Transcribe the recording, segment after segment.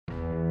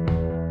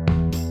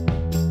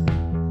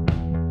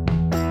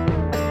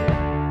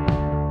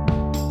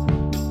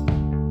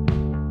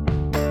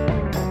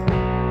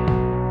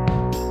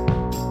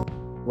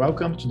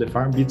Welcome to the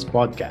Farm Beats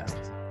podcast.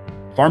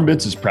 Farm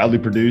Bits is proudly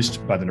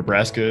produced by the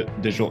Nebraska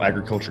Digital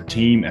Agriculture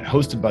team and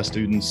hosted by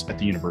students at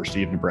the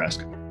University of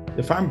Nebraska.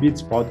 The Farm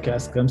Beats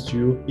podcast comes to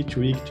you each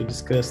week to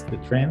discuss the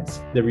trends,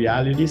 the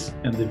realities,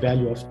 and the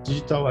value of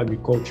digital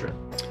agriculture.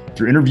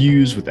 Through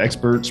interviews with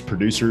experts,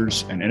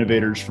 producers, and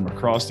innovators from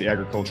across the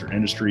agriculture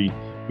industry,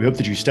 we hope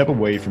that you step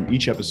away from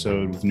each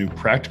episode with new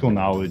practical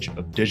knowledge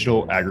of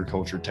digital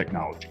agriculture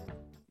technology.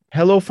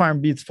 Hello,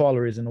 Farm Beats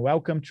followers, and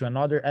welcome to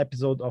another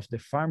episode of the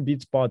Farm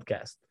Beats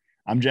podcast.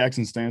 I'm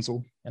Jackson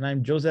Stansel. And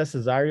I'm Jose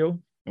Cesario.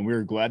 And we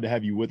are glad to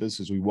have you with us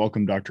as we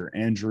welcome Dr.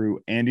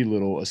 Andy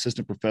Little,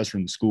 Assistant Professor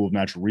in the School of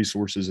Natural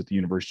Resources at the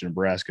University of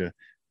Nebraska,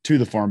 to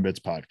the Farm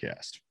Bits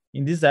podcast.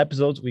 In this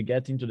episode, we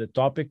get into the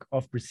topic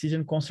of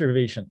precision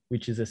conservation,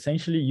 which is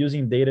essentially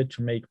using data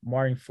to make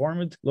more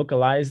informed,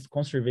 localized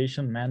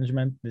conservation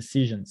management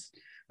decisions.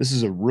 This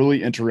is a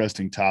really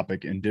interesting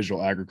topic in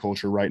digital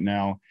agriculture right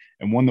now,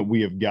 and one that we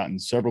have gotten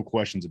several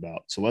questions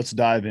about. So let's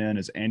dive in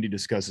as Andy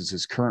discusses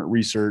his current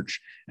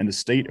research and the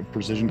state of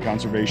precision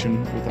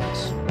conservation with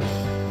us.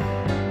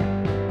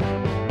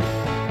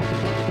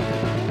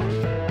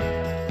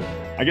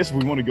 I guess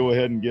we want to go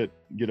ahead and get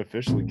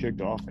officially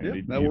kicked off, Andy.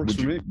 Yeah, that works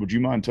for me. Would you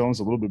mind telling us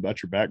a little bit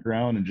about your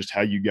background and just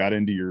how you got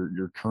into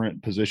your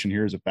current position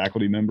here as a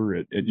faculty member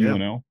at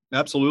UNL?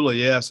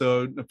 Absolutely. Yeah.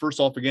 So first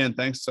off, again,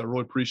 thanks. I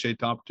really appreciate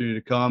the opportunity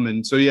to come.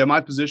 And so, yeah,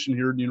 my position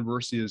here at the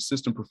university is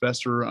Assistant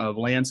Professor of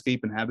Landscape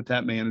and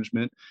Habitat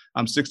Management.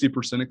 I'm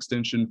 60%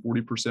 extension,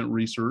 40%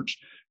 research.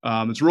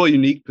 It's a really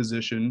unique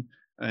position.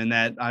 And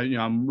that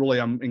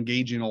I'm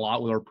engaging a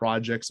lot with our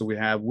projects that we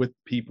have with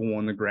people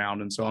on the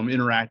ground. And so I'm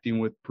interacting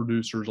with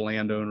producers,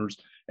 landowners,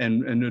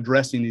 and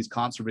addressing these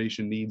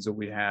conservation needs that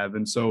we have.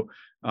 And so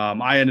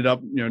I ended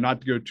up,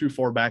 not to go too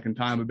far back in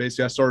time, but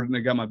basically I started and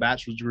I got my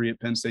bachelor's degree at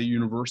Penn State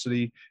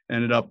University,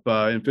 ended up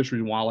in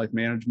fisheries and wildlife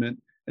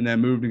management, and then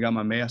moved and got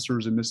my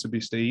master's in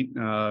Mississippi State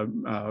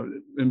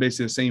in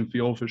basically the same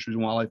field, fisheries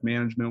and wildlife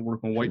management,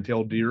 working on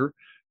white-tailed deer.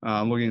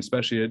 Looking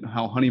especially at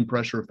how hunting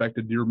pressure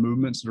affected deer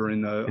movements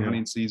during the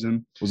hunting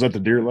season. Was that the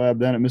Deer Lab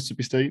down at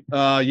Mississippi State?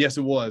 Yes,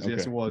 it was. Okay.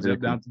 Yes, it was. Very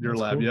Yep, down at the Deer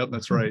That's Lab. cool. Yep,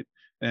 that's right.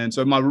 And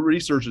so my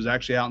research is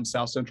actually out in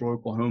South Central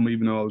Oklahoma,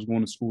 even though I was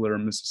going to school there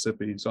in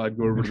Mississippi. So I'd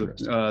go over to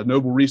the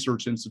Noble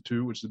Research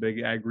Institute, which is a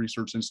big ag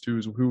research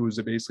institute, who was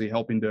basically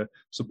helping to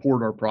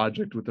support our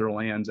project with their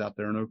lands out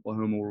there in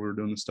Oklahoma where we were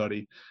doing the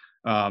study.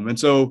 And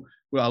so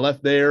I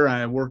left there.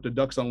 I worked at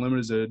Ducks Unlimited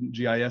as a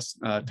GIS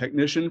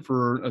technician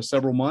for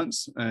several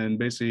months and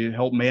basically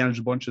helped manage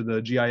a bunch of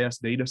the GIS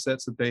data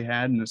sets that they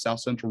had in the South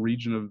Central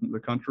region of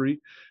the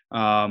country,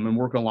 and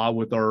working a lot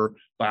with our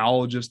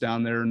biologists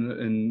down there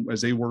and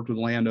as they worked with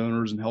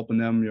landowners and helping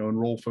them,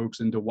 enroll folks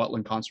into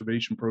wetland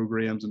conservation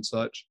programs and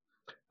such.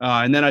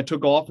 And then I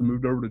took off and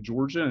moved over to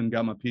Georgia and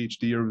got my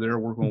PhD over there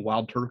working with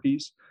wild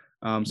turkeys.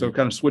 So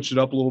kind of switched it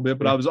up a little bit,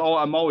 but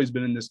I'm always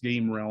been in this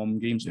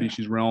game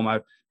species realm. I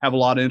have a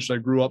lot of interest. I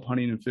grew up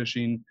hunting and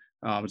fishing.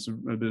 It's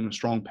been a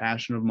strong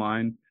passion of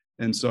mine.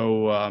 And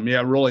so,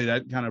 really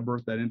that kind of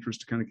birthed that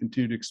interest to kind of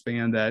continue to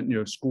expand that,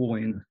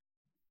 schooling.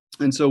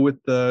 And so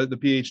with the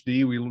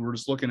PhD, we were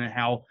just looking at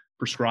how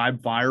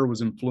prescribed fire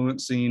was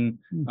influencing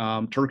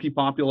turkey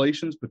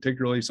populations,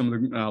 particularly some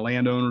of the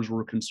landowners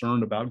were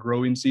concerned about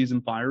growing season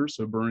fires,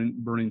 so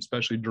burning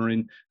especially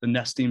during the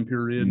nesting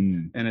period,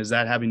 and is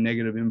that having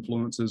negative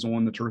influences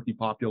on the turkey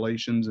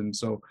populations? And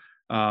so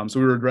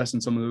we were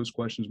addressing some of those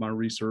questions in my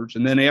research.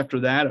 And then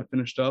after that, I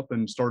finished up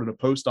and started a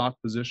postdoc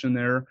position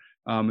there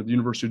at the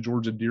University of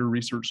Georgia Deer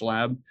Research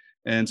Lab.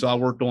 And so I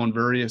worked on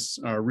various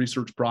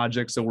research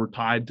projects that were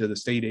tied to the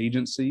state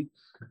agency.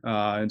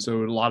 And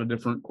so a lot of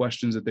different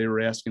questions that they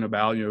were asking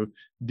about,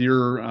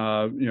 deer,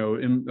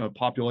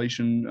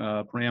 population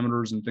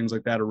parameters and things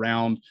like that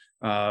around,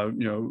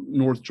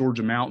 North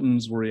Georgia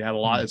mountains where you had a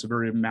lot. It's a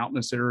very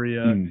mountainous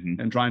area,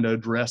 and trying to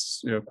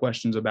address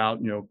questions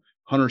about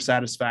hunter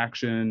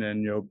satisfaction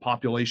and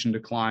population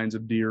declines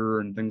of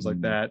deer and things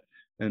like that.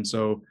 And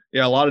so, a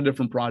lot of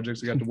different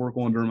projects I got to work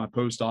on during my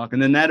postdoc,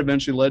 and then that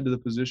eventually led to the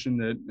position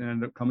that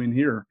ended up coming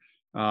here.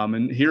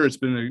 And here it's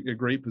been a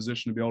great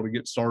position to be able to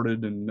get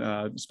started, and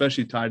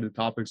especially tied to the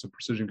topics of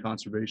precision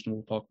conservation.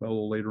 We'll talk about a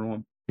little later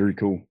on. Very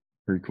cool.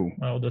 Very cool.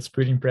 Well, that's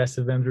pretty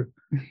impressive, Andrew.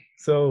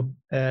 So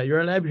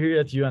your lab here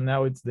at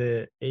UNL, it's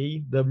the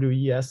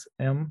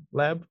AWESM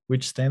lab,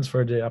 which stands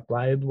for the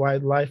Applied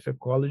Wildlife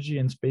Ecology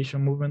and Spatial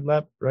Movement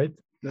Lab, right?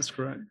 That's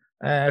correct.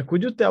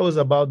 Could you tell us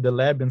about the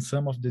lab and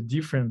some of the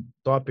different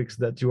topics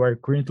that you are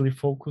currently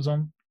focused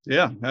on?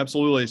 Yeah,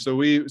 absolutely. So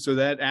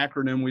that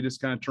acronym we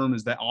just kind of term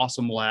as the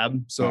Awesome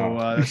Lab. So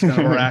that's kind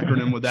of our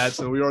acronym with that.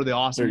 So we are the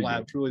Awesome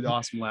Lab, truly the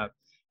Awesome Lab.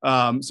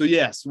 So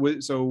yes,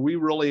 we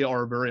really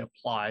are very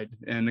applied.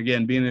 And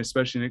again, being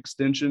especially an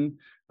extension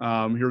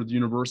here at the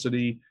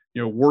university,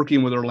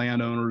 working with our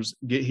landowners,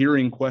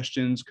 hearing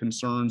questions,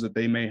 concerns that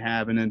they may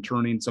have, and then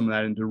turning some of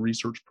that into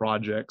research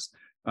projects.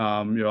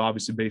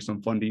 Obviously based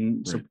on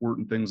funding support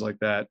and things like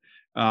that.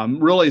 So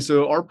really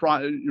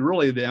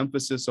the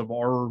emphasis of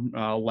our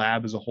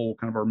lab as a whole,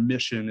 kind of our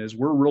mission is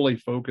we're really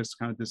focused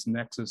kind of this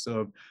nexus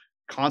of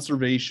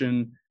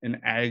conservation and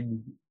ag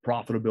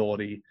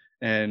profitability,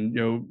 and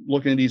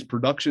looking at these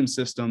production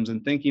systems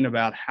and thinking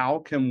about how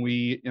can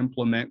we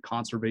implement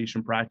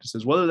conservation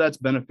practices, whether that's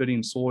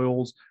benefiting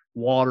soils,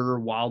 water,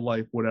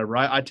 wildlife, whatever.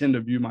 I tend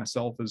to view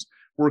myself as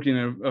working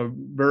a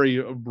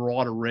very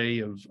broad array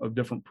of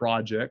different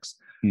projects.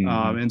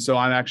 And so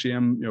I actually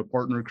am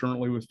partnered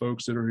currently with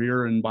folks that are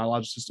here in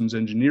biological systems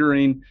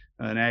engineering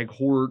and ag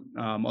hort,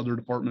 other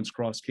departments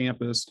across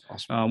campus.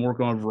 Awesome.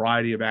 Working on a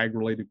variety of ag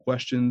related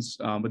questions,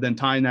 but then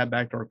tying that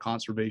back to our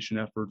conservation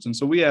efforts. And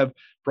so we have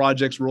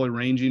projects really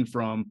ranging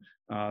from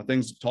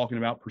things talking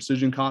about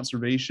precision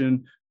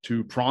conservation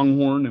to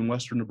pronghorn in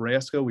western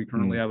Nebraska. We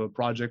currently have a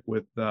project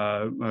with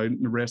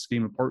Nebraska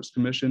Game and Parks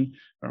Commission,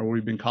 where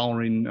we've been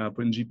putting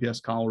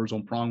GPS collars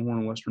on pronghorn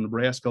in western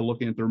Nebraska,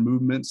 looking at their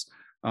movements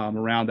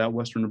around that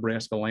western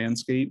Nebraska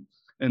landscape.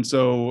 And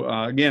so,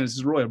 again, this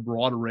is really a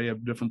broad array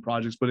of different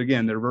projects, but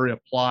again, they're very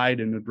applied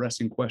and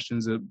addressing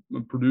questions that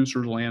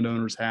producers,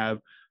 landowners have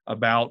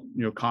about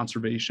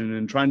conservation,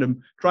 and trying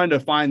to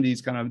find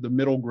these kind of the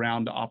middle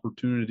ground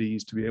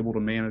opportunities to be able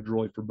to manage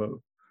really for both.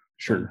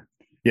 Sure.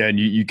 Yeah, and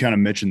you kind of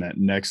mentioned that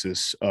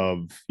nexus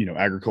of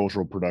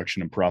agricultural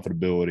production and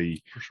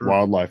profitability, Sure.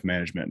 Wildlife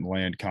management, and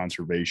land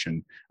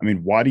conservation. I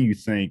mean, why do you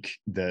think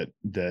that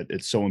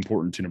it's so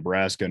important to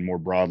Nebraska and more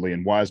broadly,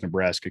 and why is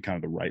Nebraska kind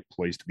of the right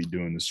place to be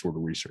doing this sort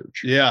of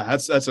research? Yeah,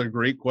 that's a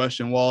great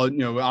question. Well,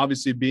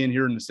 obviously being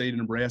here in the state of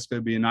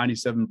Nebraska, being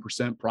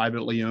 97%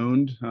 privately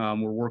owned,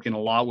 we're working a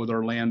lot with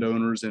our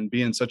landowners, and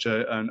being such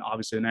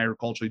obviously an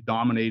agriculturally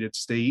dominated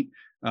state.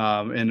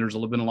 And there's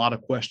been a lot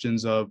of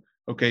questions of,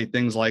 okay,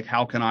 things like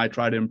how can I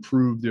try to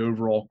improve the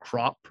overall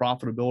crop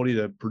profitability,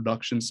 the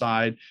production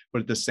side,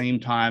 but at the same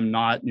time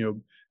not,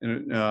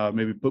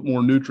 maybe put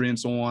more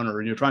nutrients on,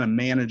 or trying to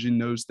managing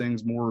those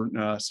things more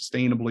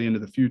sustainably into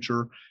the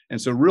future. And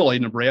so really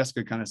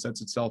Nebraska kind of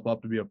sets itself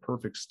up to be a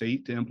perfect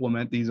state to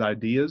implement these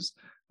ideas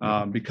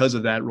because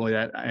of that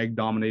ag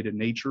dominated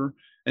nature.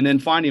 And then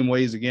finding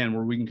ways, again,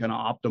 where we can kind of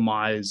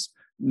optimize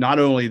not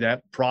only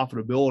that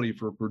profitability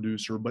for a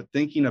producer, but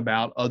thinking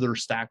about other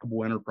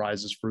stackable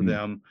enterprises for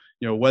them,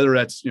 whether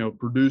that's,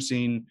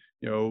 producing,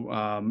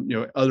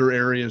 other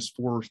areas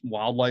for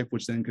wildlife,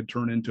 which then could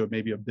turn into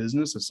maybe a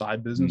business, a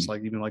side business,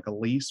 like even like a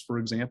lease, for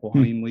example,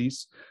 hunting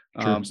lease.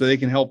 Sure. So they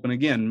can help, and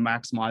again,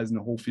 maximizing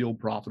the whole field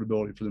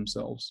profitability for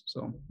themselves.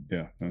 So,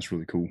 yeah, that's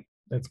really cool.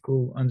 That's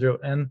cool, Andrew.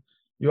 And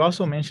you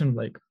also mentioned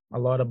like a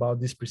lot about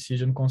this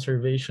precision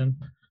conservation.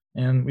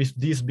 And with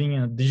this being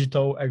a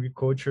digital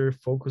agriculture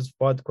focused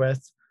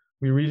podcast,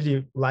 we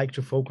really like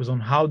to focus on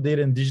how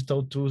data and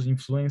digital tools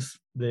influence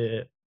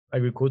the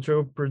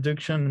agricultural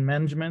production and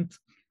management.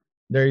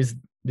 There is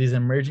this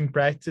emerging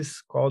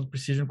practice called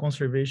precision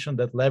conservation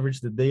that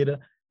leverage the data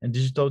and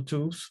digital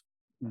tools.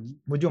 Mm-hmm.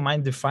 Would you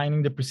mind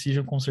defining the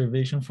precision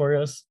conservation for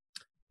us?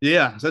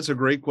 Yeah, that's a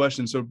great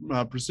question. So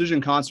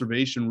precision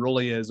conservation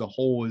really as a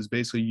whole is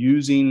basically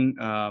using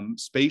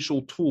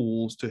spatial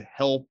tools to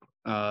help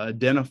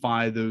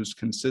identify those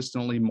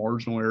consistently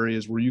marginal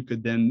areas where you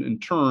could then in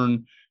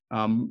turn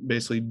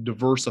basically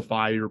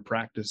diversify your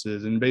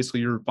practices. And basically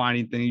you're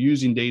finding things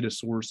using data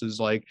sources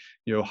like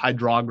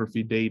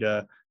hydrography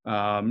data,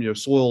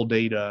 soil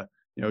data,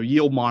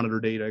 yield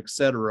monitor data, et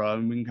cetera.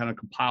 And we can kind of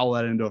compile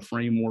that into a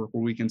framework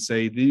where we can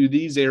say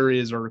these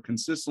areas are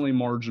consistently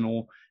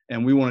marginal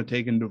and we want to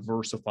take and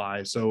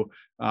diversify. So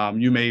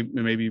you may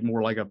be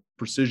more like a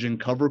precision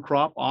cover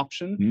crop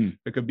option.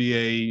 It could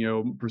be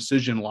a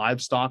precision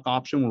livestock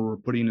option where we're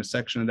putting a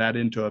section of that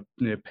into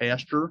a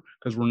pasture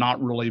because we're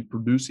not really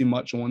producing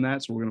much on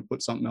that. So we're going to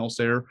put something else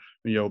there.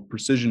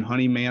 Precision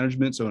honey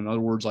management. So in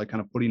other words, like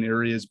kind of putting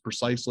areas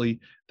precisely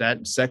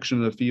that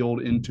section of the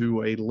field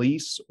into a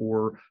lease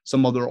or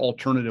some other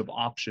alternative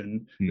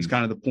option is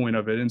kind of the point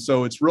of it. And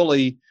so it's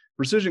really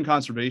precision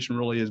conservation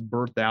really is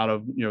birthed out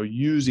of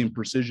using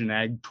precision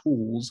ag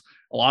tools,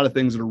 a lot of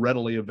things that are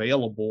readily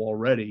available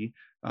already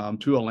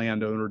to a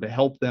landowner to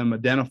help them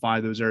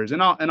identify those areas.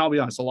 And I'll be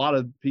honest, a lot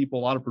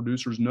of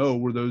producers know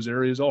where those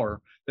areas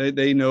are.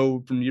 They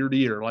know from year to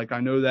year, like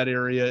I know that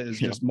area is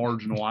just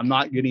marginal. I'm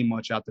not getting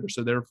much out there.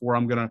 So therefore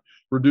I'm going to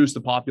reduce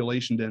the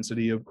population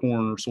density of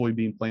corn or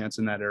soybean plants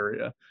in that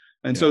area.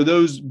 And so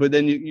but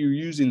then you're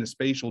using the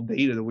spatial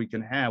data that we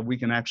can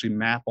actually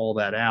map all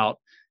that out.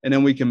 And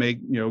then we can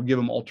give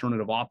them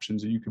alternative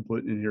options that you can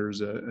put in here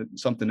as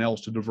something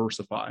else to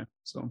diversify.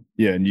 So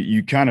yeah, and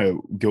you kind of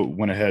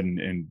went ahead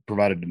and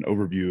provided an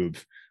overview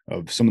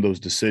of some of those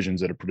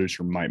decisions that a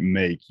producer might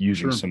make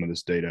using some of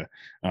this data.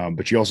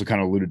 But you also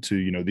kind of alluded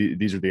to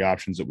these are the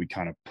options that we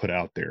kind of put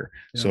out there.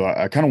 Yeah. So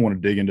I kind of want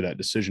to dig into that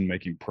decision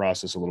making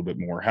process a little bit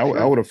more.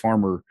 How would a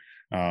farmer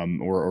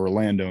or a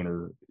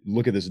landowner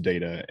look at this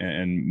data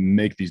and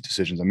make these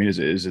decisions? I mean,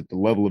 is it the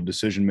level of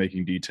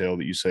decision-making detail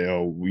that you say,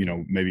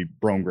 maybe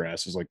brome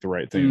grass is like the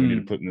right thing we need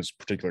to put in this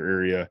particular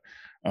area?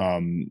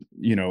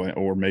 you know,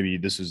 or maybe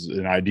this is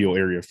an ideal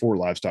area for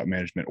livestock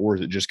management, or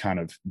is it just kind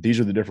of, these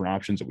are the different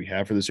options that we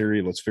have for this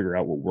area, let's figure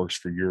out what works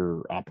for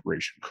your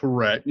operation?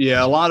 Correct.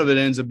 Yeah, a lot of it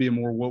ends up being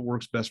more what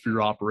works best for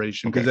your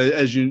operation, because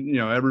as you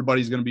know,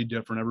 everybody's going to be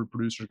different. Every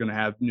producer is going to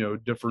have, you know,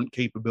 different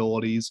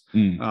capabilities.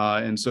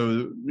 And so,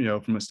 you know,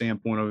 from a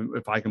standpoint of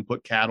if I can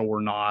put cattle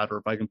or not, or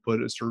if I can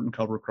put a certain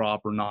cover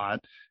crop or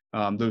not,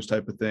 those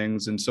type of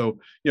things. And so,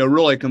 you know,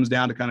 really it comes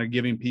down to kind of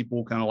giving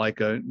people kind of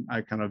like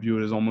I kind of view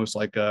it as almost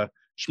like a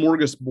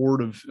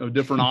smorgasbord of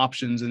different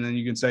options. And then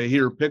you can say,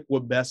 here, pick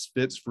what best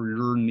fits for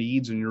your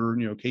needs and your,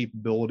 you know,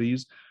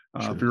 capabilities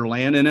for your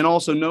land. And then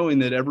also knowing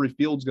that every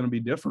field's going to be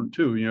different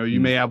too. You know, you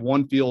may have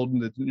one field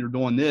that you're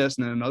doing this,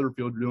 and then another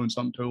field you're doing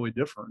something totally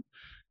different.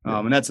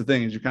 And that's the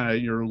thing, is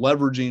you're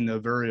leveraging the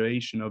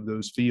variation of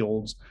those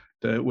fields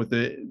with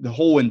the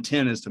whole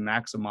intent is to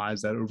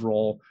maximize that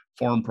overall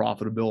farm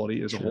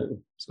profitability as a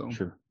whole. So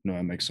no,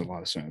 that makes a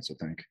lot of sense,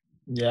 I think.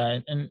 Yeah,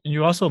 and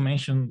you also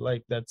mentioned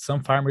like that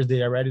some farmers,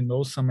 they already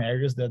know some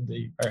areas that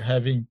they are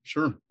having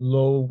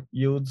low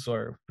yields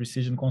or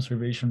precision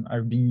conservation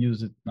are being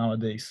used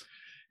nowadays.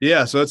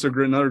 Yeah, so that's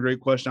another great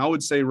question. I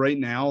would say right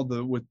now,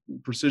 with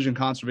precision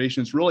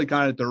conservation, it's really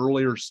kind of at the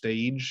earlier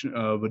stage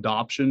of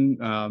adoption.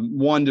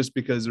 One, just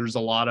because there's a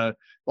lot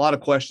of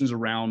questions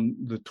around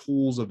the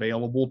tools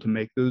available to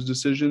make those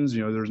decisions.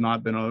 You know, there's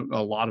not been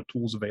a lot of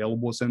tools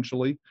available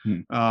essentially.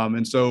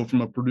 And so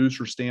from a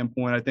producer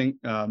standpoint, I think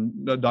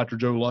Dr.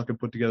 Joe Luck had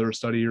put together a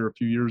study here a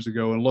few years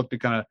ago and looked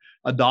at kind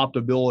of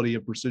adoptability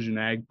of precision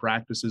ag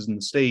practices in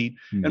the state.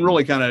 And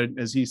really kind of,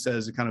 as he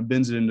says, it kind of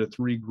bends it into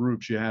three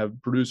groups. You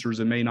have producers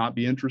that may not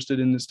be interested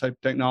in this type of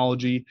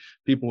technology,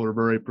 people that are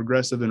very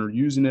progressive and are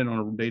using it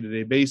on a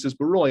day-to-day basis,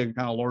 but really a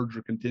kind of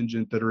larger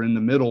contingent that are in the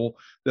middle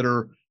that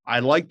are, I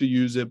like to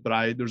use it,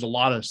 but there's a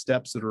lot of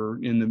steps that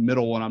are in the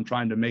middle and I'm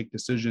trying to make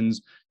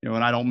decisions, you know,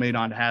 and I may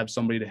not have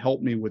somebody to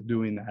help me with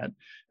doing that.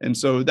 And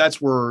so that's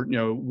where, you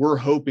know, we're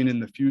hoping in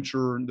the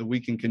future that we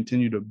can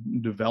continue to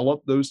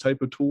develop those type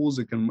of tools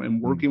that can,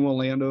 and working with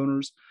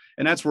landowners.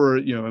 And that's where,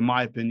 you know, in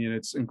my opinion,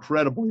 it's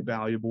incredibly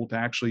valuable to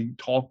actually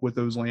talk with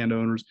those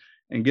landowners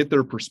and get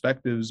their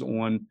perspectives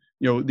on,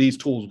 you know, these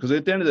tools. Because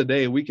at the end of the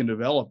day, we can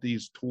develop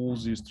these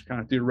tools, these kind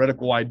of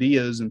theoretical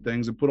ideas and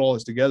things, and put all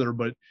this together.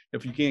 But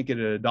if you can't get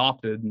it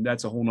adopted,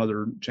 that's a whole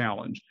nother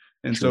challenge.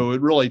 And so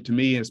it really, to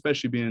me,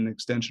 especially being an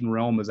extension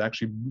realm, is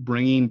actually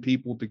bringing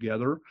people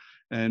together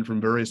and from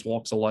various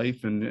walks of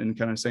life and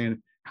kind of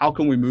saying, how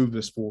can we move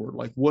this forward?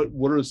 Like,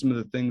 what are some of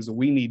the things that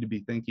we need to be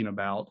thinking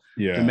about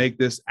to make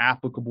this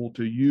applicable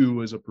to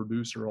you as a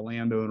producer, a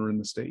landowner in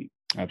the state?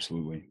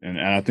 Absolutely. And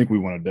I think we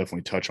want to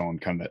definitely touch on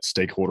kind of that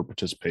stakeholder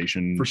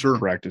participation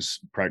practice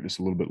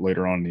a little bit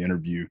later on in the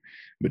interview,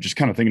 but just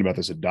kind of thinking about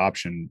this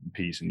adoption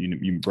piece. And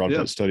you brought up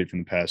that study from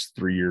the past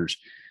 3 years.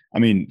 I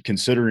mean,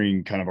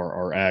 considering kind of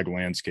our ag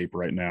landscape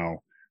right now,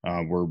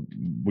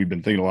 we've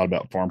been thinking a lot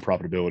about farm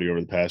profitability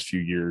over the past few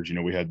years. You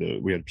know, we had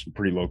some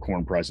pretty low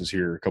corn prices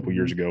here a couple of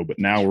years ago, but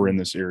now we're in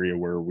this area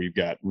where we've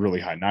got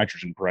really high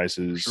nitrogen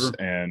prices,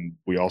 and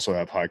we also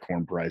have high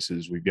corn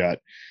prices. We've got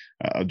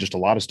just a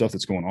lot of stuff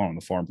that's going on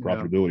the farm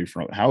profitability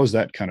front. How is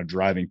that kind of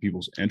driving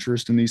people's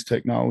interest in these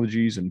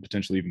technologies and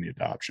potentially even the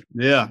adoption?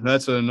 Yeah,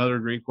 that's another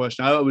great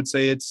question. I would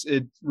say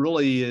it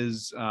really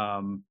is,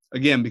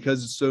 again,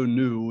 because it's so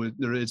new,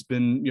 it's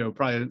been, you know,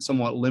 probably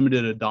somewhat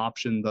limited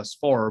adoption thus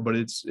far, but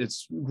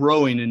it's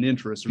growing in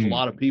interest. There's a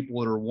lot of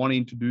people that are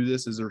wanting to do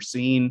this as they're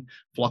seeing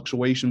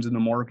fluctuations in the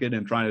market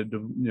and trying to,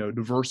 you know,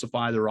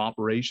 diversify their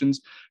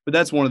operations. But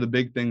that's one of the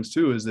big things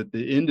too, is that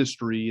the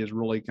industry is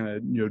really kind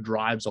of, you know,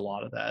 drives a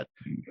lot of that.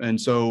 And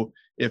so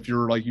if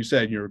you're, like you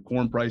said, your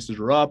corn prices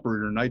are up or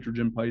your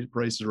nitrogen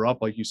prices are up,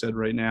 like you said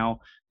right now,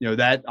 you know,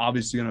 that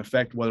obviously going to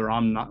affect whether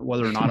or not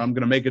I'm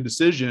going to make a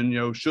decision, you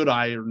know, should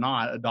I or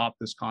not adopt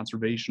this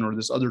conservation or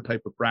this other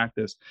type of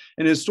practice.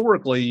 And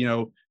historically, you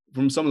know,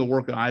 from some of the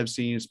work that I've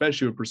seen,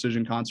 especially with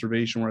precision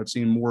conservation, where I've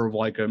seen more of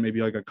like maybe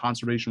a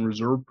conservation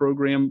reserve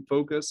program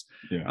focus.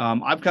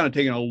 I've kind of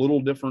taken a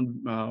little different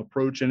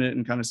approach in it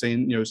and kind of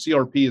saying, you know,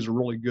 CRP is a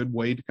really good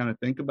way to kind of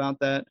think about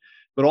that,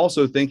 but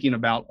also thinking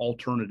about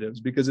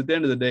alternatives, because at the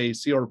end of the day,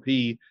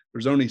 CRP,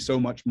 there's only so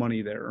much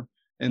money there.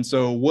 And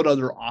so what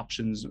other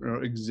options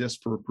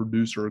exist for a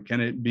producer? Can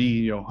it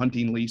be, you know,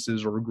 hunting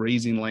leases or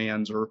grazing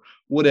lands or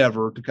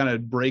whatever to kind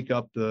of break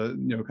up the,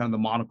 you know, kind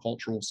of the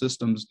monocultural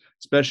systems,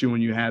 especially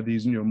when you have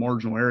these, you know,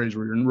 marginal areas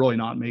where you're really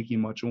not making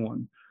much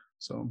on.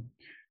 So.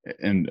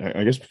 And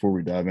I guess before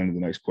we dive into the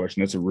next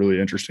question, that's a really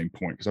interesting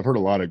point, because I've heard a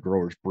lot of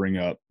growers bring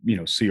up, you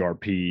know,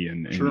 CRP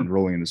and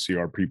enrolling in the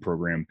CRP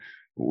program.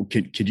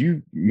 Could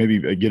you maybe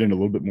get into a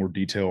little bit more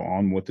detail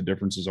on what the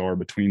differences are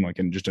between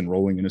like just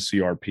enrolling in a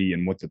CRP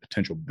and what the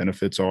potential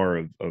benefits are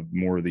of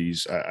more of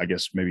these, I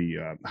guess, maybe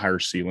higher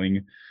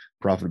ceiling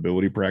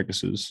profitability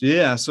practices?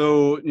 Yeah.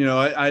 So, you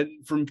know,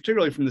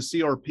 particularly from the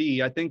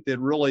CRP, I think that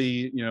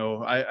really, you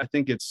know, I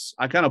think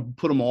I kind of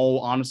put them all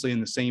honestly in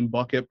the same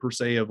bucket per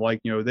se of like,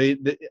 you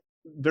know,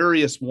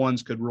 various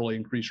ones could really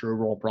increase your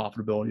overall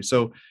profitability.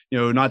 So,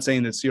 not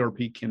saying that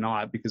CRP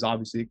cannot, because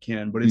obviously it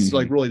can, but it's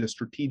like really the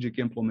strategic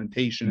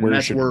implementation. Where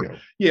and that's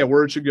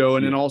where it should go.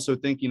 And then also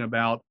thinking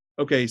about,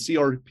 okay,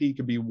 CRP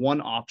could be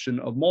one option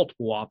of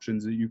multiple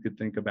options that you could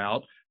think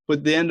about.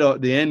 But then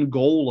the end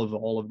goal of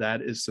all of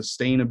that is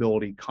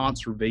sustainability,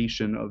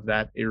 conservation of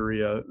that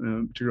area,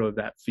 particularly of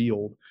that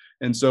field.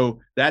 And so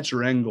that's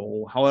your end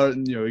goal. However,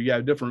 you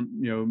have different,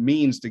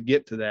 means to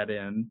get to that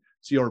end.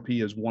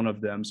 CRP is one of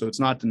them. So it's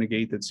not to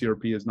negate that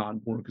CRP is not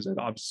important, because that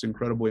obviously is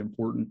incredibly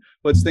important.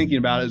 But it's thinking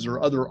about, is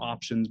there other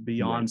options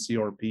beyond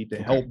CRP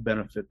to help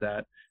benefit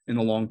that in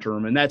the long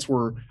term? And that's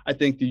where I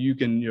think that you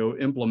can,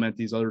 implement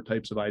these other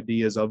types of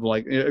ideas of,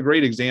 like, a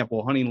great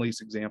example, hunting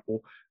lease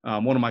example.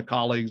 One of my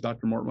colleagues,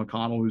 Dr. Martin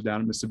McConnell, who's down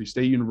at Mississippi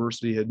State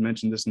University, had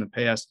mentioned this in the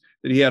past,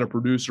 that he had a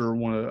producer,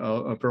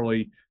 a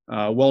fairly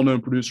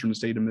well-known producer in the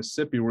state of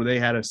Mississippi, where they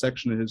had a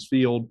section of his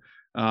field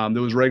that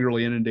was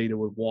regularly inundated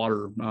with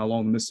water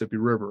along the Mississippi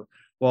River.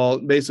 Well,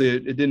 basically,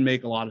 it didn't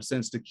make a lot of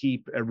sense to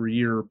keep every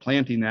year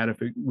planting that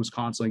if it was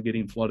constantly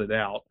getting flooded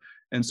out.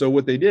 And so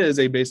what they did is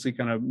they basically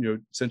kind of,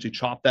 essentially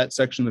chopped that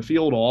section of the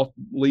field off,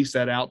 leased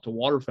that out to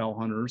waterfowl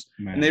hunters,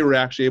 and they were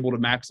actually able to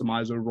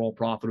maximize overall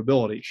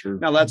profitability. Sure.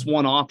 Now, that's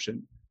one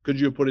option. Could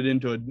you put it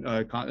into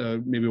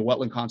maybe a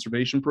wetland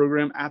conservation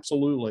program?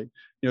 Absolutely.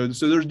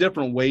 So there's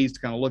different ways to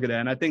kind of look at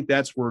that. And I think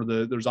that's where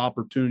there's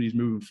opportunities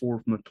moving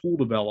forward from a tool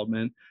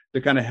development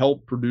to kind of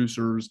help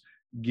producers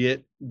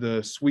get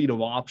the suite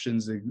of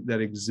options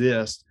that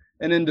exist,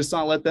 and then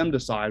let them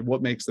decide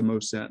what makes the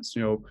most sense.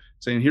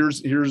 Saying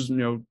here's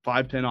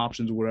 5-10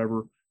 options or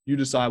whatever. You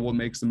decide what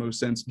makes the most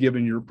sense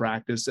given your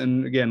practice.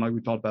 And again, like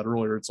we talked about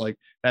earlier, it's like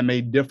that may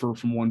differ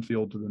from one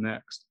field to the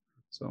next.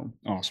 So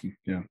awesome.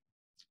 Yeah.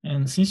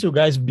 And since you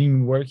guys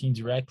been working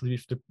directly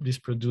with these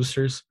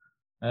producers,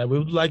 we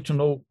would like to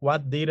know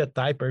what data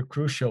type are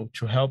crucial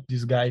to help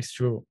these guys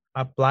to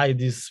apply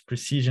these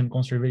precision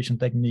conservation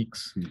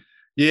techniques.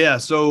 Yeah,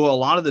 so a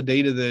lot of the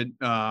data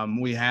that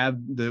we have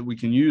that we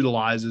can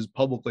utilize is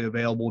publicly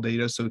available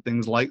data. So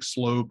things like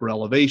slope or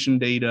elevation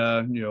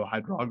data,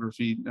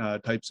 hydrography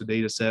types of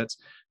data sets.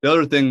 The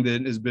other thing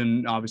that has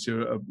been obviously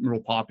a real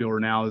popular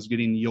now is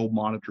getting yield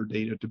monitor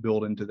data to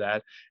build into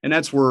that. And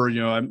that's where,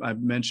 I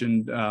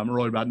mentioned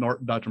earlier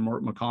about Dr.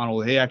 Martin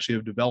McConnell. They actually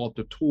have developed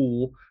a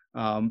tool,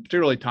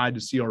 particularly tied to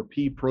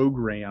CRP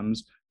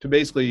programs, to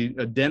basically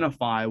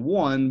identify,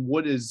 one,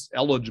 what is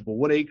eligible,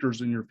 what acres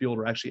in your field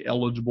are actually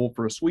eligible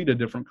for a suite of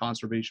different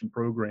conservation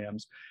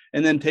programs,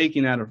 and then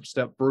taking that a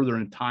step further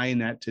and tying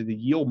that to the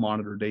yield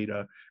monitor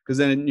data, because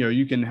then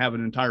you can have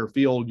an entire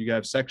field, you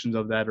have sections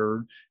of that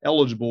are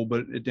eligible,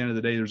 but at the end of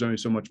the day, there's only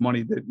so much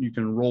money that you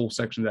can enroll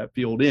sections of that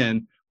field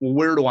in. Well,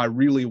 where do I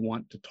really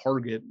want to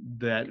target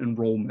that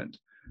enrollment?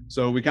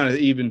 So we kind of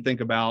even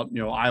think about,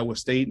 Iowa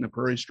State and the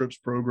prairie strips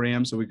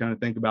program. So we kind of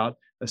think about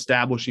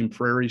establishing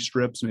prairie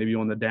strips, maybe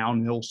on the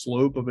downhill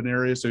slope of an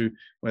area. So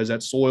as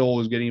that soil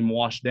is getting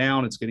washed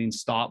down, it's getting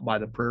stopped by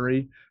the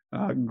prairie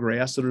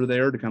grass that are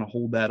there to kind of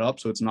hold that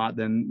up, so it's not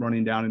then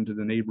running down into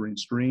the neighboring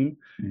stream.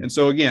 And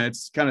so again,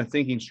 it's kind of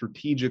thinking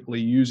strategically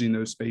using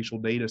those spatial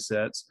data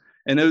sets.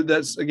 And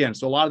that's, again,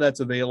 so a lot of that's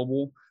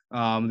available.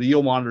 The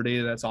yield monitor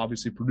data, that's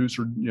obviously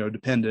producer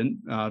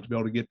dependent to be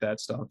able to get that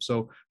stuff.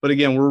 So, but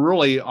again, we're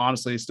really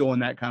honestly still in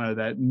that kind of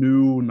that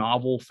new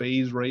novel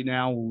phase right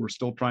now, where we're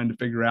still trying to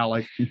figure out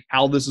like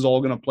how this is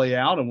all going to play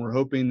out. And we're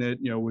hoping that,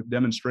 with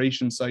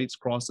demonstration sites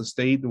across the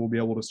state, that we'll be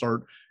able to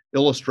start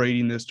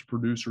illustrating this to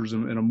producers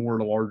in a more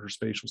larger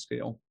spatial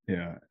scale.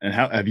 Yeah. And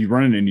how have you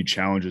run into any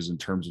challenges in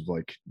terms of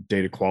like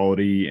data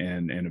quality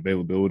and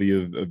availability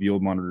of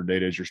yield monitor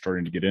data as you're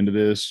starting to get into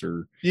this?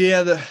 Or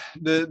yeah,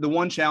 the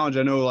one challenge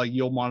I know, like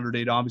yield monitor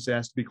data obviously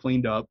has to be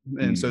cleaned up,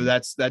 and so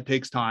that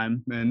takes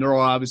time. And there are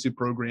obviously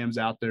programs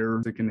out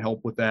there that can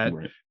help with that.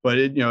 Right.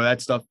 But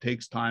that stuff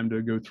takes time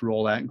to go through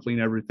all that and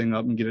clean everything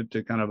up and get it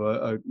to kind of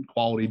a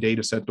quality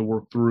data set to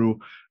work through.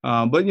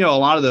 But a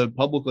lot of the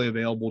publicly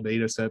available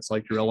data sets,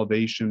 like your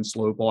elevation,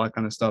 slope, all that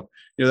kind of stuff,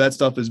 that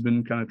stuff has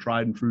been kind of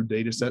tried and true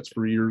data sets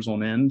for years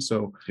on end.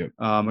 So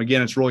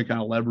again, it's really kind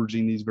of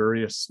leveraging these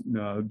various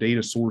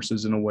data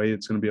sources in a way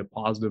that's going to be a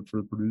positive for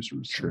the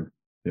producers. Sure.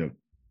 Yeah.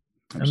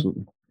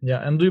 Absolutely.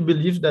 And do you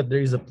believe that there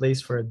is a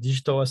place for a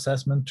digital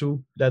assessment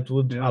tool that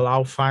would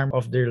allow farm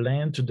of their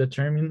land to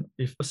determine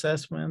if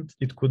assessment,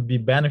 it could be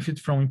benefit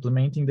from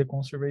implementing the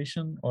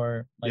conservation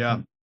or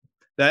that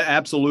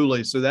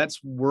absolutely. So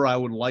that's where I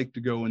would like to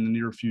go in the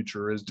near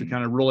future, is to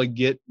kind of really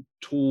get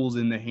tools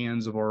in the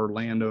hands of our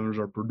landowners,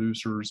 our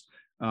producers,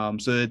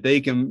 so that they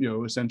can,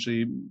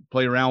 essentially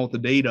play around with the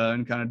data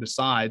and kind of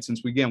decide,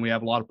 since we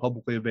have a lot of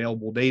publicly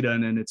available data,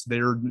 and then it's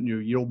their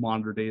yield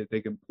monitor data that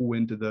they can pull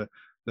into the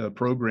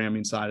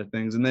programming side of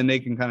things. And then they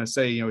can kind of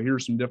say,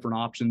 here's some different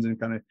options and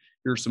kind of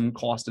here's some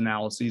cost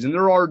analyses. And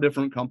there are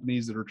different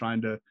companies that are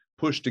trying to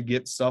push to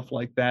get stuff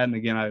like that. And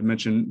again, I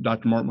mentioned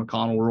Dr. Mark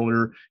McConnell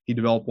earlier. He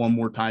developed one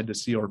more tied to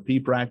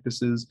CRP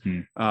practices.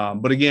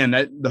 But again,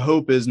 the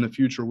hope is in the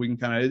future, we can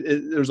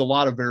there's a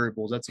lot of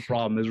variables. That's the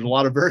problem. There's a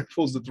lot of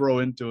variables to throw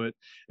into it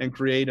and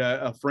create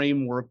a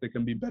framework that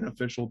can be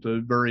beneficial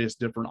to various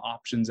different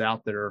options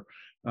out there.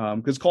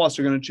 Because costs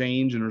are going to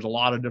change, and there's a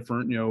lot of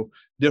different,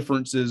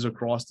 differences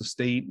across the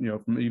state,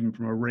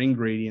 from a rain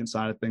gradient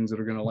side of things that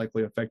are going to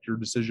likely affect your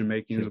decision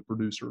making as a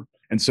producer.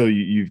 And so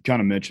you've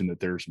kind of mentioned that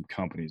there are some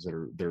companies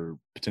that they're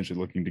potentially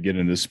looking to get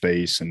into this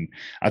space, and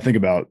I think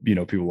about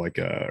people like,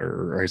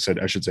 or I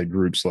should say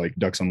groups like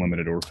Ducks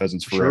Unlimited or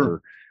Pheasants Forever.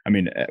 Sure. I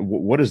mean,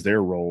 what is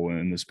their role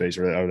in this space?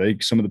 Are they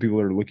some of the people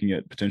that are looking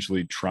at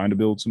potentially trying to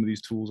build some of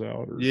these tools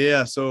out? Or?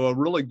 Yeah, so a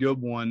really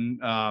good one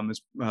is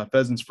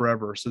Pheasants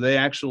Forever. So they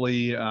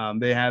actually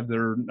they have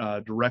their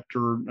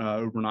director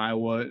over in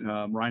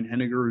Iowa, Ryan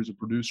Henniger, who's a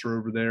producer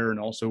over there, and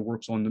also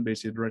works on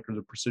basically the director of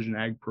the Precision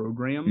Ag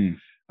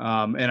program.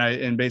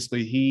 And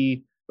basically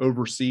he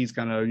oversees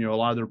kind of a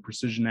lot of their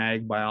precision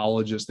ag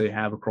biologists they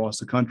have across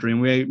the country.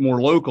 And we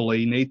more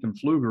locally, Nathan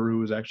Pfluger, who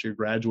was actually a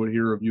graduate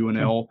here of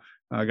UNL.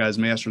 Got his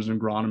master's in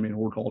agronomy and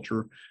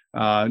horticulture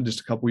just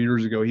a couple of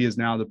years ago. He is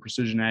now the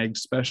precision ag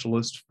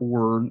specialist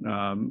for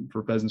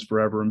Pheasants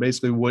Forever, and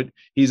basically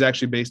he's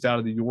actually based out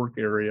of the York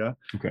area.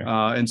 Okay.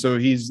 And so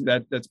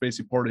that's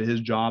basically part of his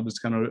job is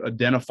kind of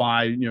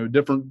identify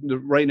different.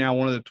 Right now,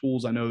 one of the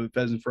tools I know that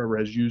Pheasants Forever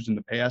has used in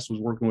the past was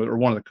working with, or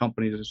one of the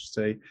companies I should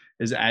say,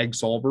 is Ag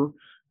Solver.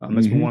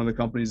 That's been one of the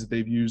companies that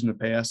they've used in the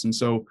past. And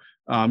so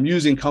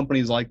using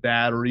companies like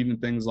that, or even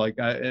things like,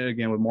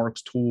 again, with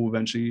Mark's tool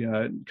eventually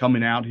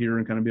coming out here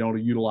and kind of be able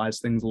to utilize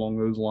things along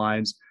those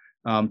lines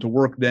to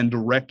work then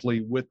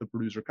directly with the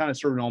producer, kind of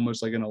serving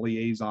almost like in a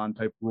liaison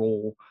type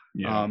role.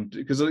 Yeah.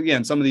 Because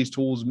again, some of these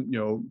tools,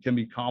 can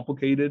be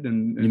complicated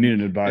and you need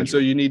an advisor. And so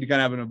you need to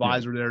kind of have an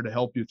advisor there to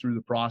help you through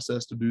the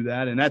process to do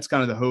that. And that's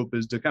kind of the hope,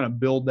 is to kind of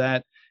build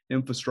that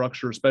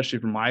infrastructure, especially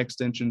from my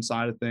extension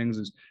side of things,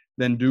 is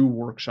then do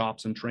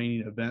workshops and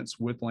training events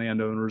with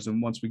landowners.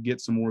 And once we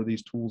get some more of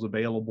these tools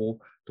available,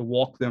 to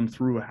walk them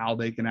through how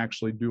they can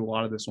actually do a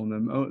lot of this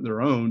on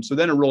their own. So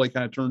then it really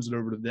kind of turns it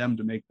over to them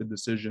to make the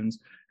decisions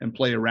and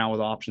play around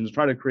with options,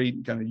 try to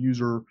create kind of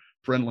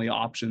user-friendly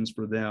options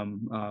for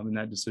them in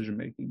that decision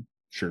making.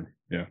 Sure.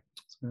 Yeah.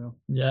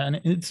 Yeah,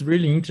 and it's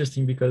really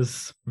interesting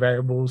because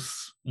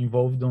variables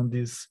involved on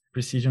this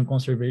precision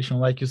conservation,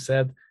 like you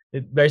said,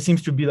 there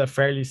seems to be a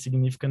fairly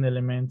significant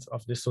element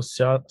of the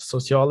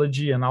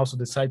sociology and also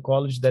the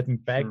psychology that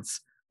impacts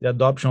the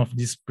adoption of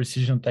these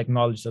precision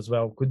technologies as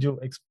well. Could you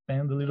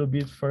expand a little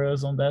bit for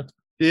us on that?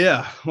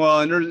 Yeah, well,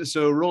 and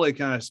so it really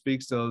kind of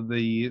speaks to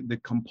the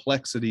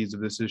complexities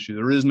of this issue.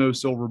 There is no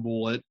silver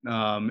bullet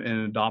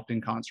in adopting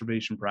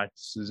conservation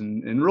practices,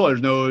 and really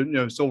there's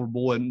no silver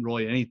bullet in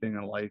really anything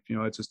in life.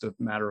 It's just a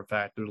matter of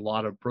fact. There's a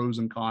lot of pros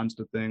and cons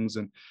to things,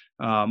 and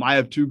I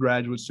have 2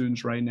 graduate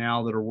students right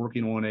now that are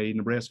working on a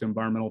Nebraska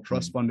Environmental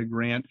Trust funded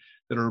grant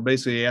that are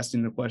basically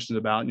asking the questions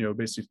about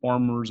basically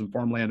farmers and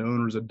farmland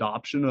owners'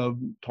 adoption of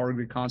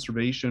targeted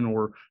conservation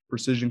or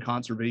precision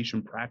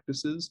conservation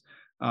practices.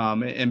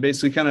 And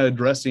basically kind of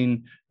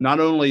addressing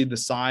not only the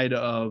side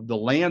of the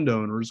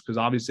landowners, because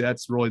obviously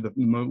that's really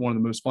one of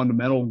the most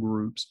fundamental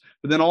groups,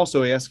 but then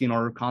also asking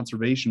our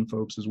conservation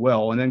folks as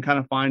well. And then kind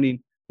of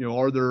finding,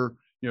 are there,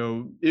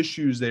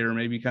 issues there,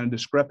 maybe kind of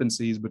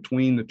discrepancies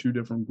between the 2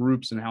 different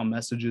groups and how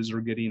messages are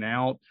getting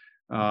out,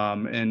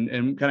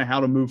 and kind of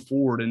how to move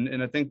forward.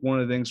 And I think one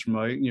of the things from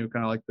kind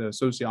of like the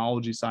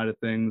sociology side of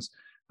things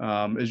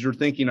is you're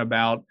thinking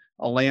about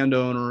a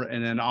landowner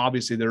and then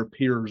obviously their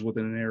peers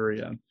within an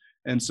area.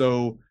 And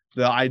so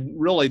the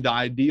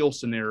ideal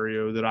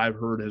scenario that I've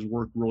heard has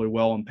worked really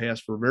well in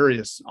past for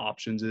various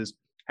options is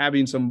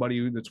having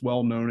somebody that's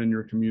well known in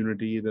your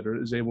community that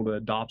is able to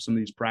adopt some of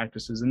these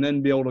practices and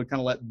then be able to kind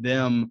of let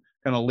them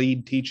kind of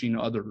lead teaching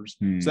others.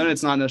 So then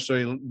it's not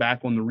necessarily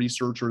back on the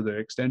researcher or the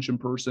extension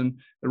person.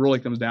 It really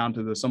comes down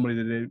to somebody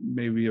that they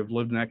maybe have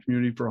lived in that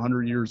community for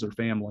 100 years, their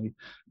family.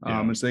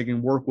 And so they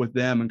can work with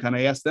them and kind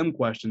of ask them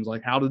questions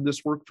like, how did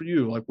this work for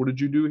you? Like, what did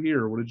you do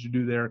here? What did you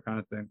do there? Kind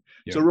of thing.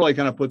 So it really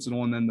kind of puts it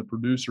on then the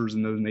producers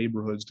in those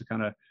neighborhoods to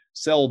kind of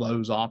sell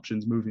those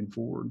options moving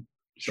forward.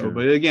 Sure. So,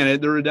 but again,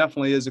 there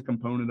definitely is a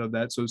component of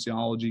that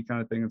sociology kind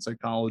of thing and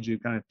psychology,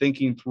 kind of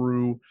thinking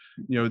through,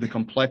 the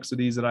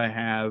complexities that I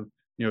have,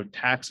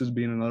 taxes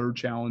being another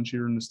challenge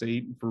here in the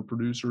state for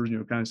producers,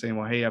 kind of saying,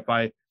 well, hey, if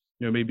I,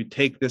 maybe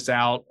take this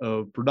out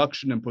of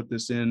production and put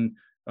this in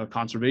a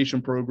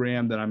conservation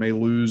program, then I may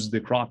lose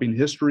the cropping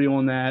history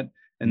on that.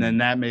 And then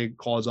that may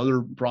cause other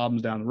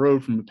problems down the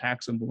road from a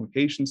tax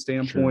implication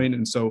standpoint. Sure.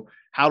 And so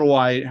how do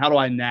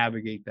I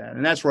navigate that?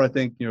 And that's where I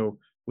think,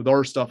 with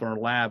our stuff in our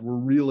lab, we're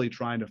really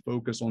trying to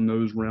focus on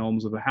those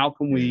realms of how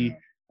can we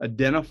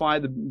identify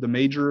the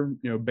major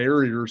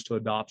barriers to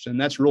adoption.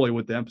 That's really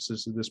what the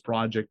emphasis of this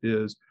project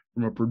is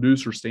from a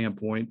producer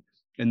standpoint.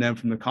 And then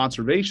from the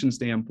conservation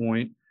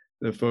standpoint,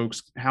 the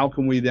folks, how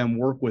can we then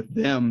work with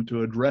them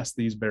to address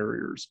these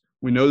barriers?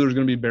 We know there's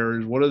going to be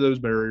barriers. What are those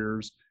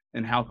barriers?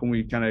 and how can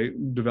we kind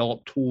of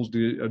develop tools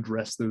to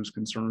address those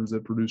concerns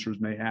that producers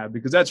may have,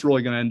 because that's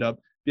really going to end up,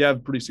 if you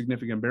have pretty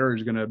significant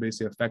barriers, going to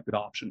basically affect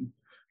adoption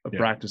of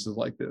practices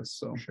like this.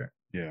 So Sure.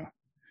 Yeah.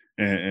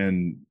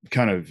 And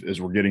kind of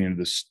as we're getting into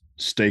this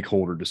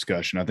stakeholder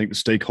discussion, I think the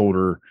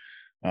stakeholder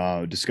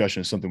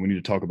discussion is something we need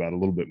to talk about a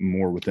little bit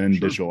more within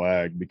digital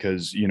ag,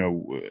 because, you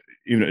know,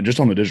 even just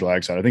on the digital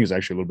ag side, I think it's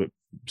actually a little bit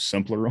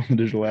simpler on the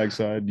digital ag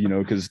side, you know,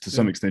 because to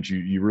some extent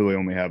you really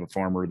only have a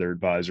farmer, their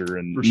advisor,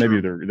 and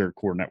maybe their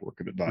core network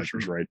of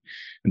advisors, right?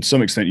 And to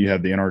some extent you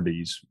have the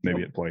NRDs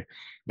maybe at play.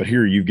 But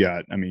here you've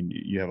got, I mean,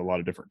 you have a lot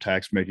of different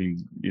tax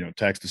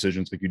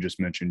decisions, like you just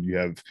mentioned. You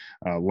have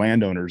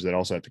landowners that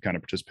also have to kind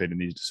of participate in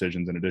these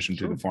decisions, in addition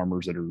to the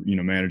farmers that are, you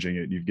know, managing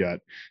it. You've got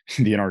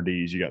the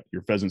NRDs, you got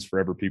your Pheasants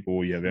Forever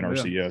people, you have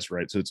NRCS,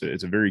 right? So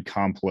it's a very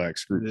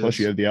complex group. Plus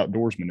you have the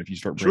outdoorsmen if you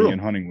start bringing in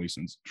hunting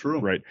license,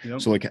 right?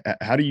 So like,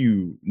 how do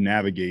you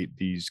navigate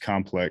these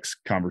complex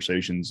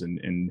conversations,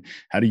 and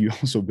how do you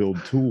also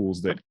build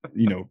tools that,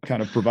 you know,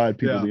 kind of provide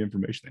people the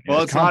information?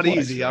 Well, it's complex,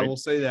 not easy. Right? I will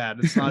say that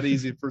it's not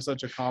easy for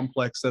such a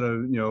complex set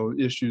of, you know,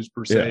 issues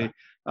per se.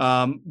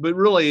 But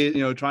really,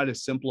 you know, try to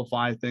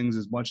simplify things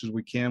as much as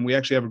we can. We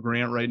actually have a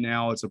grant right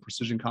now. It's a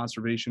precision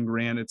conservation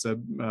grant. It's a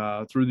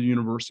through the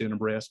University of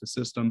Nebraska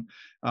system,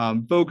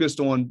 focused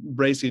on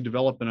basically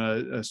developing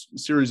a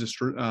series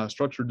of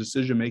structured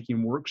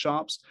decision-making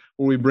workshops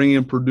where we bring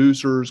in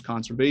producers,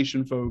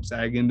 conservation folks,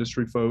 ag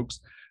industry folks,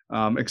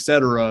 et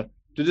cetera,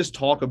 to just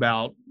talk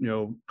about, you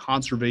know,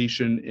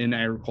 conservation in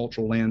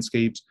agricultural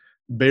landscapes,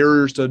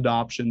 barriers to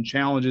adoption,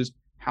 challenges.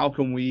 How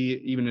can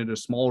we, even in a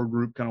smaller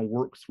group, kind of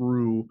work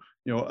through,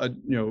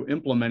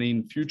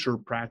 implementing future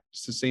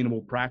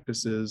sustainable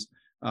practices,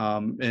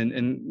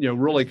 and you know,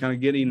 really kind of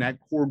getting that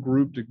core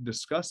group to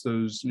discuss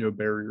those, you know,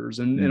 barriers.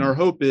 And our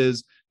hope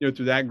is, you know,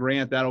 through that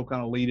grant, that'll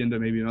kind of lead into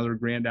maybe another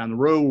grant down the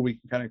road where we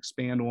can kind of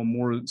expand on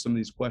more of some of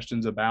these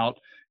questions about,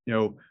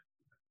 you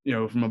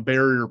know, from a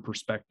barrier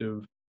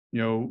perspective,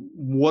 you know,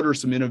 what are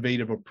some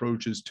innovative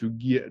approaches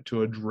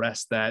to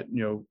address that,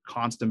 you know,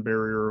 constant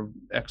barrier of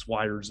X,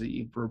 Y, or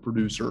Z for a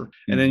producer.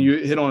 And then you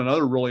hit on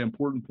another really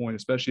important point,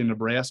 especially in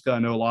Nebraska. I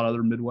know a lot of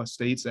other Midwest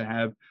states that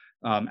have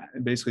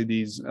basically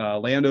these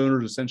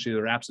landowners, essentially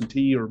they're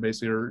absentee, or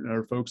basically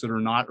are folks that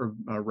are not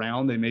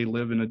around. They may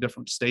live in a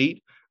different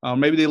state.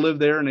 Maybe they live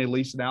there and they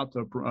lease it out to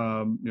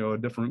you know, a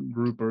different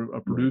group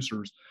of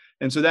producers.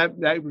 And so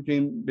that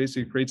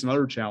basically creates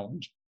another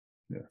challenge.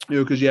 You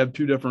know, because you have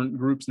two different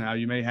groups now.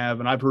 You may have,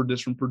 and I've heard this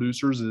from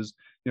producers, is,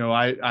 you know,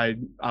 I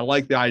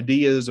like the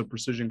ideas of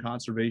precision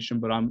conservation,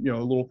 but I'm, you know,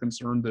 a little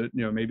concerned that,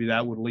 you know, maybe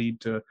that would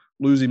lead to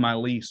losing my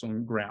lease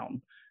on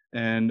ground.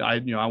 And I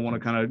want to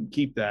kind of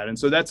keep that. And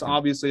so that's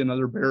obviously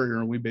another barrier.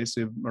 And we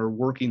basically are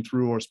working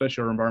through, or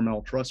especially our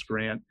environmental trust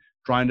grant,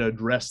 trying to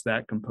address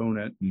that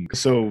component.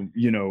 So,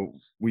 you know,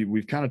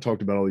 we've kind of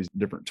talked about all these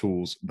different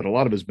tools, but a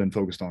lot of it's been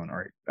focused on, all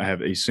right, I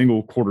have a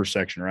single quarter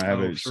section, or I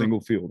have a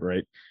single field,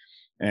 right?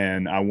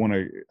 And I want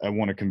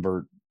to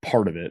convert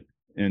part of it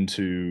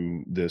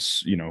into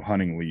this, you know,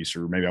 hunting lease,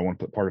 or maybe I want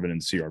to put part of it in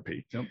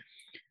CRP.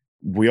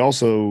 We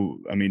also,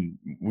 I mean,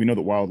 we know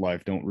that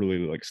wildlife don't really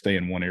like stay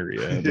in one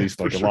area, at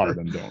least like a lot of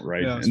them don't,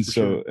 right? And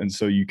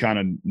so you kind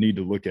of need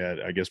to look at,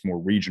 I guess, more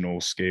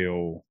regional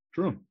scale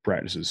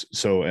practices.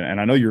 So,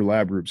 and I know your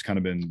lab group's kind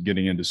of been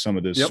getting into some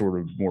of this sort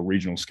of more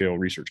regional scale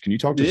research. Can you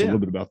talk to us a little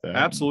bit about that?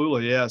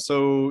 Absolutely. Yeah.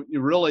 So you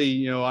really,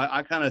 you know,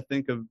 I kind of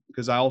think of,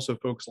 because I also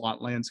focus a lot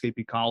on landscape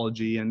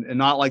ecology, and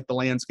not like the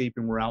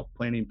landscaping we're out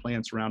planting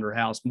plants around our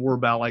house, more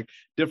about like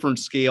different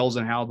scales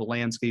and how the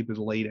landscape is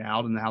laid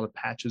out and how the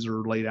patches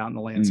are laid out in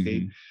the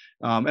landscape.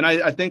 And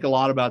I think a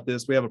lot about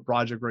this. We have a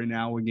project right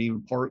now with Game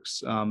and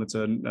Parks. It's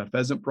a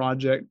pheasant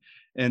project.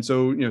 And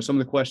so, you know, some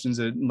of the questions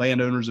that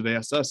landowners have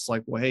asked us,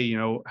 like, well, hey, you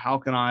know, how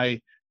can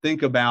I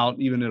think about,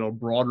 even at a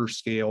broader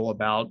scale,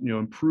 about, you know,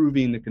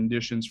 improving the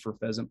conditions for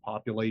pheasant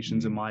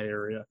populations in my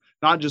area,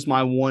 not just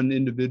my one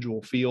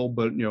individual field,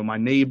 but, you know, my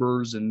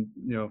neighbors, and,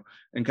 you know,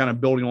 and kind of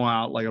building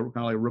out like a kind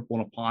of like a ripple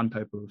in a pond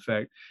type of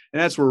effect.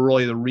 And that's where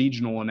really the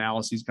regional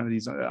analyses, kind of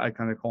these, I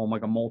kind of call them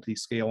like a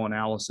multi-scale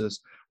analysis,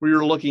 where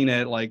you're looking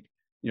at, like,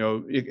 you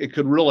know, it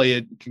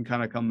can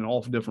kind of come in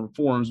all different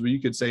forms, but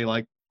you could say,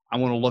 like, I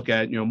want to look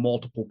at, you know,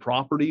 multiple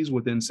properties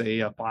within,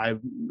 say, a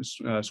 5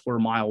 square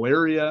mile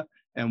area,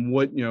 and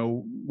look at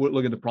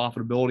the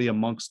profitability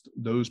amongst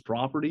those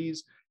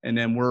properties, and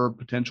then where are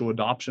potential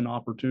adoption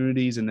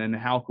opportunities, and then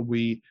how could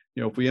we,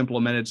 you know, if we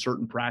implemented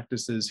certain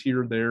practices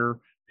here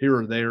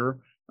or there,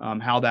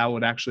 how that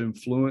would actually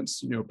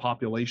influence, you know,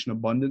 population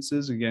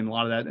abundances. Again, a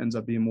lot of that ends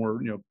up being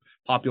more, you know,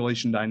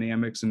 population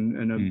dynamics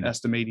and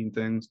estimating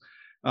things.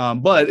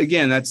 But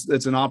again,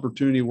 that's an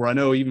opportunity where I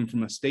know, even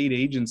from a state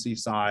agency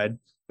side,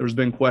 there's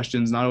been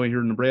questions not only here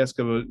in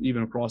Nebraska, but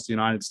even across the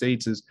United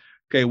States, is,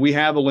 okay, we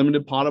have a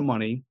limited pot of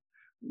money.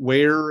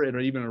 Where at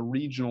even a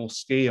regional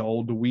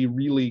scale do we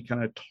really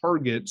kind of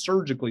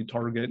surgically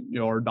target, you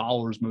know, our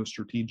dollars most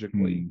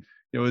strategically?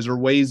 You know, is there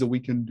ways that we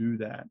can do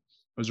that?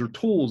 Is there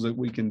tools that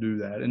we can do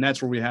that? And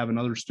that's where we have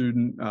another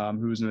student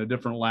who's in a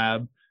different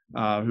lab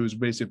who's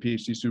basically a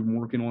PhD student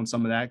working on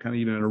some of that, kind of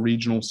even at a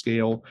regional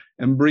scale,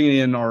 and bringing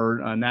in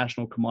our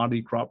National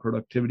Commodity Crop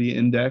Productivity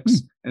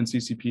Index,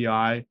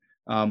 NCCPI,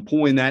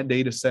 pulling that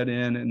data set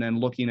in, and then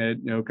looking at,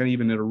 kind of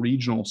even at a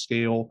regional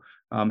scale,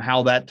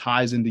 how that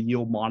ties into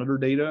yield monitor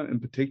data in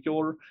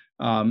particular.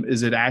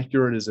 Is it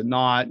accurate? Is it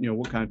not?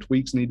 What kind of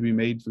tweaks need to be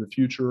made for the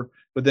future?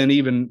 But then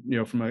even,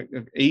 from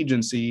an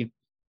agency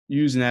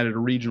using that at a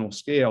regional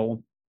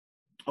scale,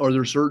 are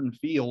there certain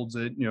fields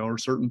that, or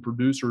certain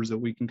producers that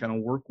we can kind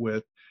of work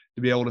with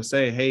to be able to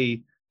say,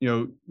 hey,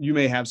 you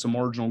may have some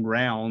marginal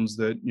grounds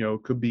that,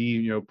 could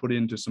be, put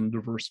into some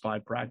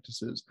diversified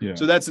practices. Yeah.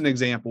 So that's an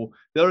example.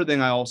 The other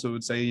thing I also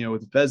would say,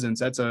 with the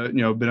pheasants, that's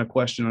been a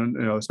question,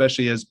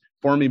 especially as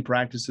farming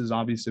practices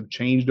obviously have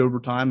changed over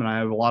time. And I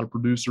have a lot of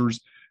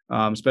producers,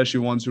 especially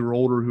ones who are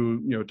older,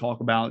 who, talk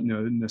about,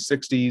 in the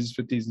 60s,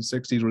 50s and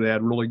 60s, where they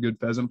had really good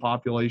pheasant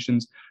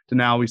populations, to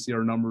now we see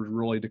our numbers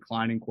really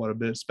declining quite a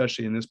bit,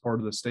 especially in this part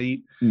of the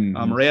state.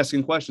 We're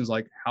asking questions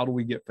like, how do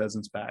we get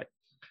pheasants back?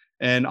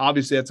 And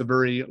obviously that's a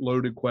very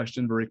loaded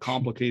question, very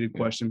complicated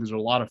question, because there are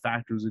a lot of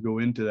factors that go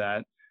into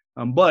that.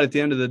 But at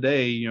the end of the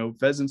day,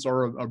 pheasants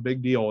are a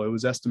big deal. It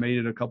was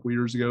estimated a couple of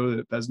years ago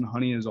that pheasant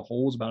hunting as a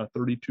whole is about a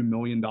 $32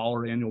 million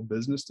annual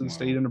business to the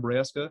state of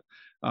Nebraska.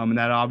 And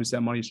that obviously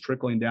that money is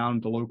trickling down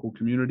into local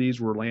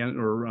communities where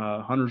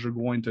hunters are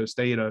going to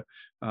stay at a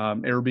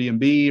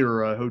Airbnb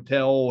or a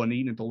hotel and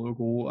eating at the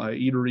local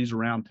eateries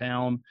around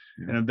town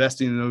and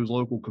investing in those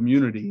local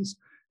communities.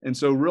 And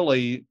so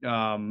really,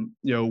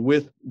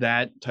 with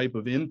that type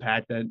of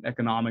impact, that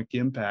economic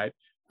impact,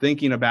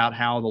 thinking about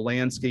how the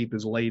landscape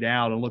is laid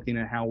out and looking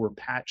at how where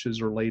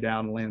patches are laid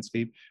out in the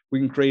landscape, we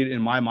can create,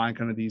 in my mind,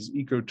 kind of these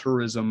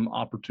ecotourism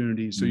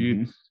opportunities. So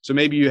so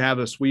maybe you have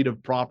a suite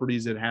of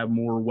properties that have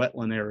more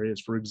wetland areas,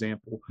 for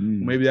example.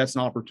 Maybe that's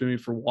an opportunity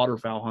for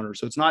waterfowl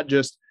hunters. So it's not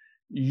just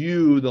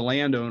you, the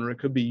landowner, it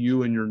could be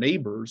you and your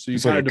neighbors. So you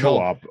kind of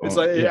develop, it's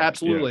like,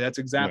 absolutely, that's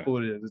exactly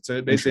what it is. It's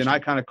basically, and I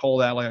kind of call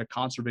that like a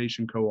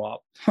conservation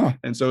co-op.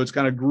 And so it's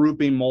kind of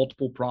grouping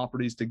multiple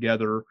properties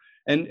together.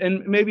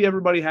 And maybe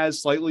everybody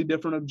has slightly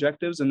different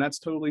objectives, and that's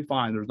totally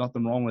fine. There's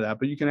nothing wrong with that.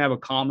 But you can have a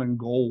common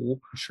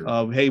goal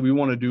of, hey, we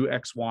want to do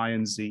X, Y,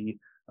 and Z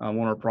on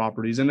our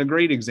properties. And a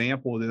great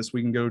example of this,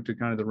 we can go to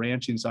kind of the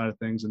ranching side of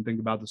things and think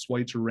about the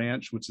Schweitzer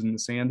Ranch, which is in the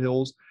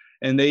Sandhills.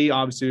 And they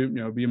obviously,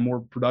 be a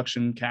more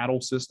production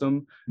cattle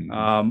system.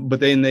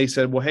 But then they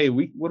said, well, hey,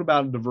 what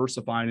about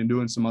diversifying and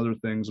doing some other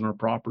things on our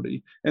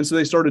property? And so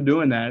they started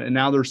doing that. And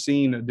now they're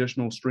seeing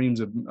additional streams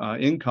of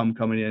income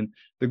coming in.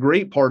 The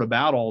great part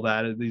about all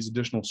that, these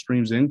additional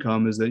streams of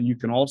income, is that you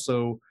can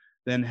also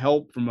then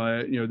help from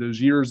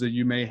those years that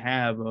you may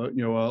have a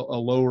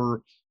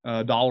lower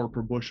dollar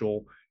per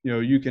bushel.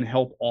 You can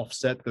help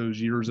offset those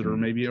years that are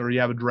maybe, or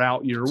you have a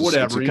drought year or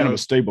whatever. It's kind of a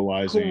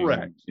stabilizing.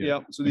 Correct. Yeah.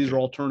 So these are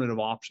alternative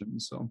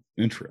options. So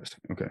interesting.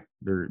 Okay.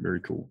 Very, very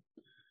cool.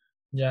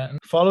 Yeah. And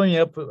following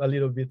up a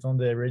little bit on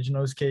the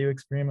regional scale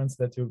experiments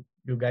that you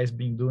guys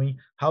been doing,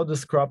 how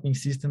does cropping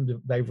system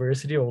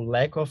diversity or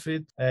lack of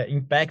it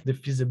impact the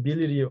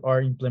feasibility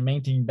or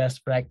implementing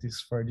best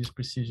practice for this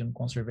precision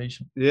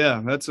conservation?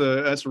 Yeah, that's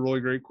a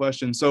really great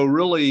question. So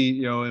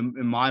really,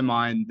 in my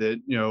mind, that,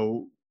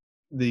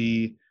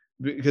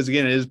 because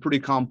again, it is pretty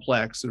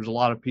complex. There's a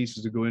lot of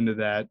pieces that go into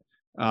that.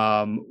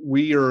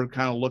 We are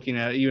kind of looking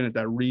at, even at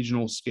that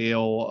regional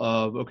scale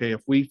of, okay,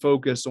 if we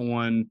focus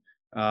on,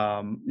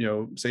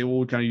 say,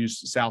 we kind of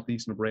use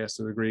Southeast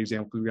Nebraska as a great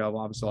example, because we have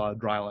obviously a lot of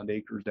dryland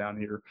acres down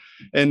here.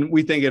 And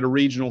we think at a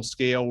regional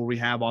scale where we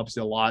have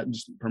obviously a lot,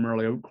 just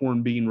primarily a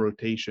corn bean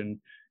rotation,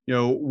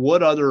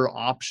 what other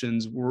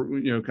options were,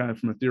 kind of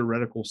from a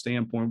theoretical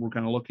standpoint, we're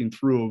kind of looking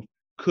through of,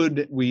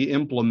 could we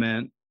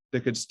implement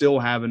that could still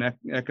have a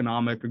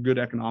good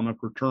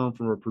economic return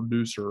for a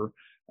producer,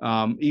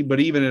 but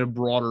even at a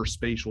broader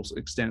spatial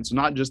extent. So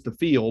not just the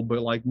field, but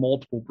like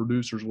multiple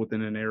producers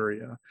within an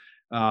area.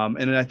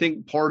 And I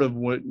think part of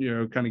what,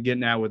 kind of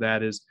getting at with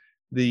that is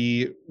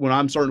when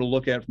I'm starting to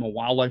look at it from a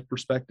wildlife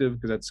perspective,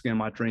 because that's, again,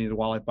 my training as a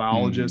wildlife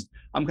biologist,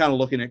 I'm kind of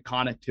looking at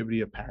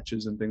connectivity of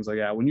patches and things like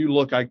that. When you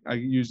look, I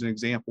used an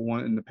example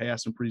in the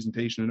past in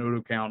presentation in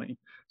Otoe County,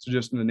 so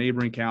just in the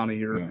neighboring county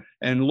here,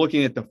 and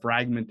looking at the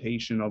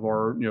fragmentation of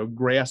our,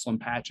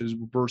 grassland patches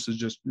versus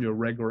just,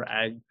 regular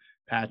ag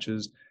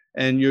patches.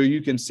 And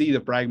you can see the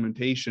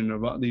fragmentation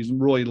of these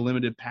really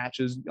limited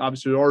patches.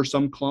 Obviously, there are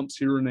some clumps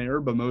here and there,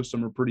 but most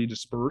of them are pretty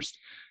dispersed.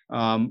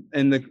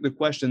 And the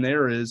question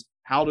there is,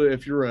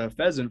 if you're a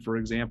pheasant, for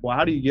example,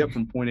 how do you get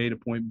from point A to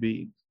point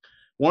B?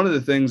 One of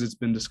the things that's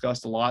been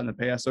discussed a lot in the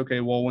past, okay,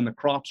 well, when the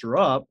crops are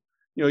up,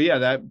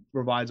 that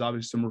provides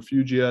obviously some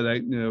refugia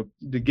that,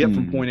 to get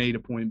from point A to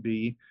point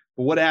B.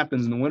 But what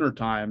happens in the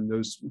wintertime,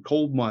 those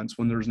cold months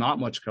when there's not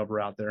much cover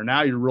out there?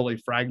 Now you're really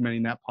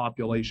fragmenting that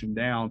population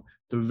down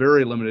to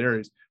very limited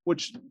areas,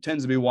 which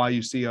tends to be why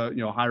you see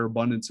higher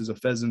abundances of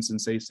pheasants in,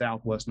 say,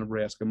 Southwest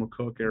Nebraska,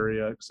 McCook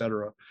area, et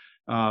cetera.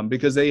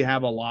 because they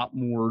have a lot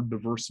more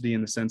diversity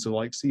in the sense of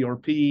like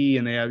CRP,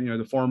 and they have,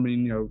 the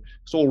farming,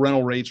 soil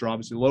rental rates are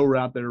obviously lower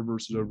out there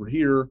versus over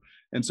here.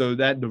 And so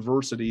that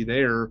diversity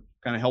there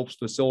kind of helps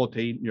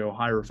facilitate,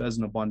 higher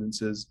pheasant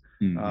abundances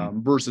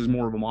versus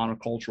more of a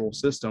monocultural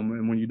system.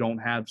 And when you don't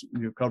have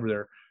cover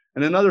there.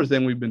 And another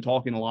thing we've been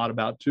talking a lot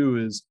about too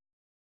is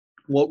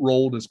what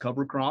role does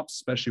cover crops,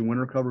 especially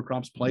winter cover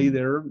crops, play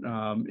there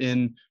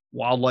in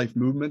wildlife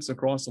movements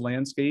across the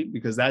landscape,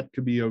 because that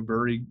could be a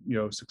very,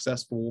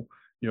 successful,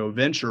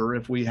 venture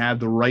if we have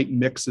the right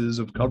mixes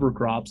of cover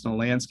crops in a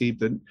landscape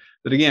that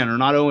again are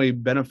not only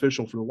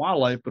beneficial for the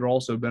wildlife, but are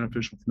also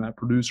beneficial from that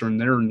producer and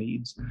their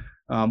needs.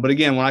 But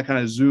again, when I kind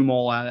of zoom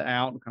all that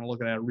out and kind of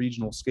look at that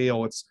regional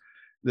scale, it's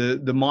the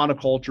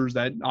monocultures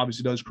that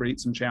obviously does create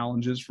some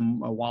challenges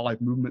from a wildlife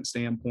movement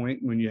standpoint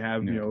when you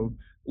have,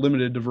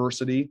 limited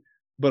diversity.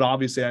 But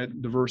obviously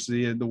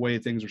diversity, the way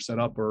things are set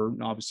up are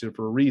obviously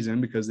for a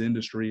reason, because the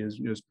industry is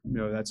just,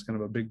 that's kind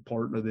of a big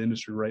part of the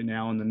industry right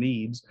now and the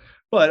needs.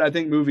 But I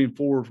think moving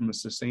forward from a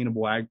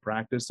sustainable ag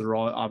practice, there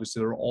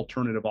are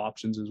alternative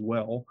options as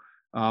well.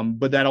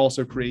 But that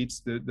also creates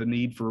the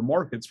need for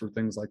markets for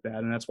things like that.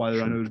 And that's why I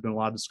know there's been a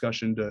lot of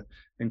discussion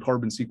in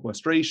carbon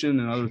sequestration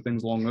and other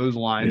things along those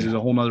lines is a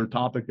whole nother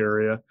topic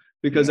area,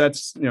 because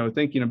that's,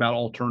 thinking about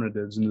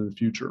alternatives into the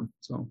future.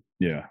 So,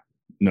 yeah.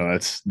 No,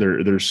 that's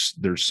there's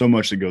so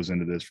much that goes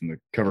into this, from the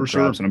cover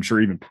crops, and I'm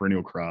sure even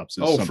perennial crops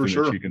is something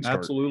that you can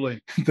start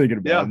thinking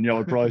about. And y'all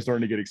are probably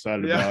starting to get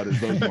excited about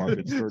as those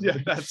markets start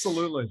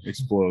to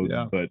explode.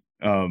 Yeah. But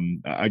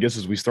I guess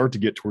as we start to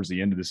get towards the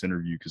end of this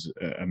interview, because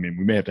we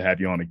may have to have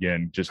you on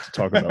again just to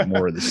talk about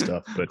more of this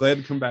stuff. But glad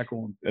to come back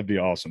on. That'd be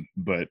awesome.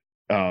 But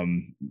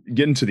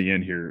getting to the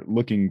end here,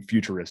 looking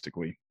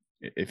futuristically,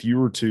 if you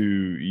were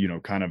to,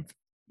 kind of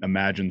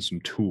imagine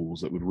some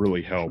tools that would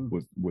really help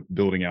with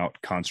building out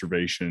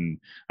conservation,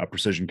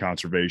 precision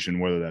conservation,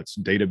 whether that's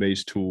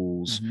database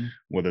tools,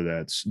 whether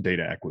that's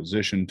data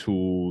acquisition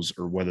tools,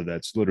 or whether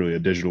that's literally a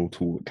digital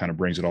tool that kind of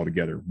brings it all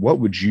together. What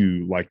would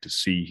you like to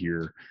see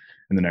here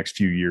in the next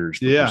few years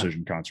for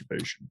precision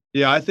conservation?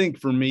 Yeah, I think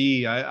for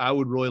me, I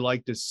would really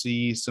like to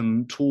see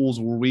some tools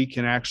where we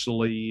can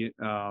actually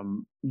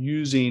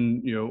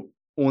using,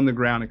 on the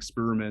ground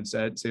experiments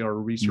at, say, our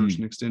research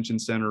and extension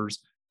centers,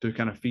 to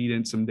kind of feed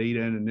in some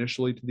data in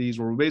initially to these,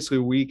 where basically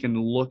we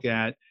can look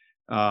at,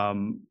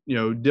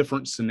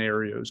 different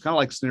scenarios, kind of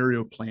like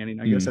scenario planning.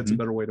 I guess that's a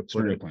better way to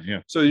put it.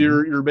 So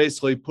you're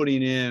basically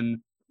putting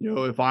in,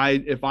 if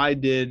I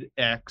did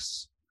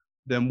X,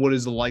 then what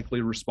is the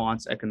likely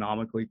response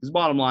economically? Because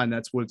bottom line,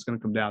 that's what it's going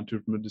to come down to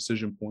from a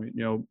decision point.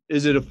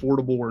 Is it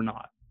affordable or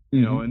not?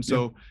 And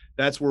so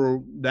that's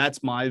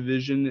my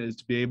vision, is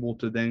to be able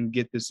to then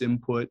get this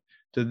input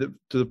to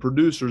the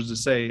producers to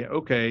say,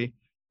 okay,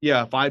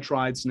 yeah, if I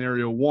tried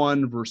scenario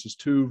 1 versus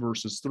 2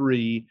 versus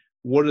 3,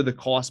 what are the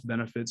cost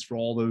benefits for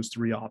all those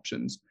 3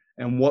 options?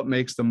 And what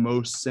makes the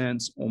most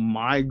sense on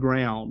my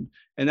ground?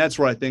 And that's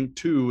where I think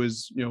too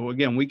is,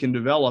 again, we can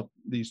develop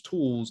these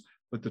tools,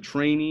 but the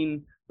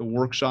training, the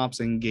workshops,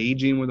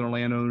 engaging with our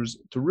landowners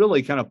to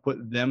really kind of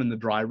put them in the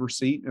driver's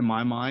seat, in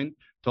my mind,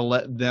 to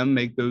let them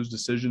make those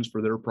decisions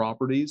for their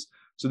properties.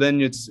 So then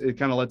it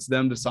kind of lets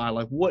them decide,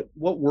 like, what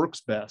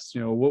works best,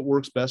 what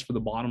works best for the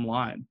bottom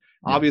line.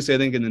 Obviously, I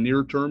think in the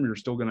near term, you're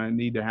still going to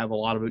need to have a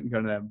lot of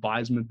kind of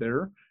advisement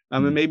there.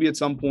 And maybe at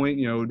some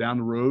point, down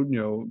the road,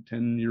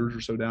 10 years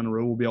or so down the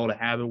road, we'll be able to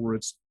have it where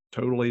it's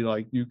totally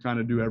like you kind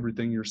of do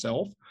everything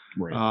yourself.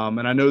 Right.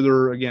 And I know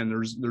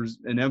there's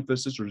an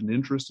emphasis, there's an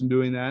interest in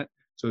doing that.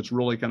 So it's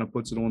really kind of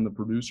puts it on the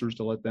producers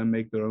to let them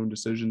make their own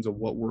decisions of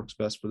what works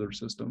best for their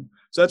system.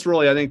 So that's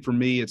really, I think for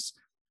me, it's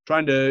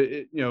trying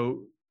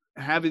to,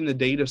 having the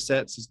data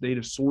sets, as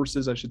data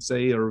sources, I should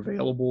say, are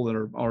available, that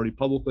are already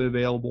publicly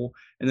available,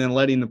 and then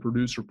letting the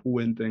producer pull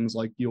in things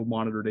like yield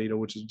monitor data,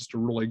 which is just a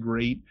really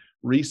great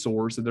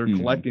resource that they're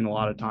collecting a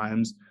lot of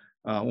times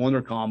on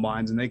their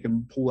combines, and they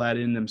can pull that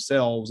in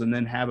themselves and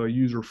then have a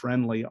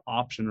user-friendly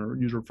option, or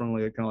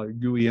user-friendly kind of like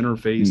GUI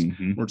interface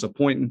where it's a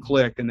point and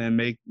click, and then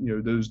make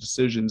those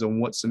decisions on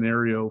what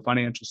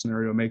financial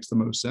scenario makes the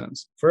most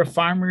sense. For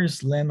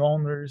farmers,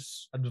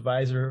 landowners,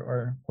 advisor,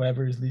 or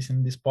whoever is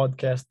listening to this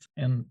podcast,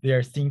 and they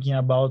are thinking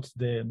about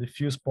the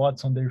few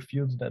spots on their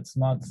fields that's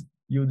not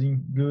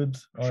yielding good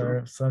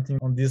or something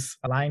on these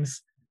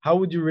lines, how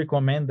would you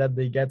recommend that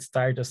they get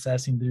started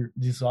assessing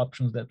these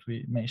options that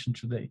we mentioned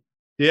today?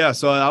 Yeah,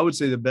 so I would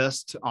say the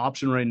best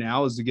option right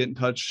now is to get in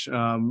touch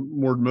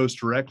most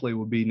directly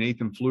would be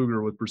Nathan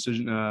Pfluger with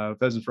Precision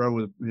Pheasants Forever,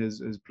 with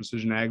his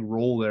precision ag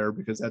role there,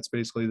 because that's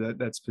basically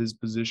that's his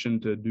position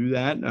to do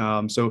that.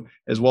 So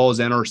as well as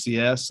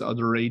NRCS,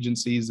 other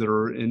agencies that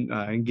are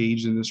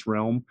engaged in this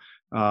realm,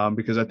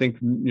 because I think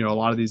a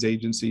lot of these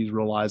agencies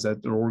realize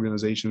that, their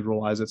organizations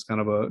realize it's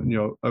kind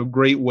of a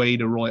great way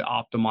to really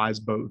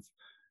optimize both.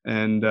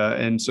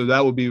 And so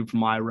that would be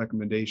my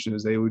recommendation,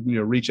 is they would,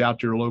 reach out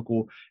to your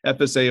local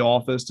FSA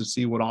office to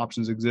see what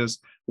options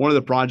exist. One of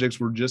the projects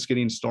we're just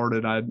getting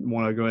started, I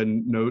want to go ahead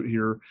and note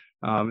here,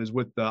 is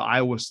with the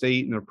Iowa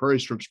State and their Prairie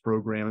Strips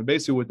program. And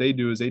basically what they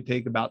do is they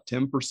take about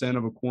 10%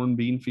 of a corn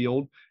bean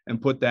field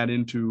and put that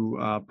into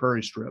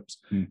Prairie Strips.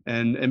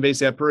 And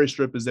basically that Prairie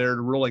Strip is there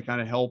to really kind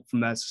of help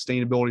from that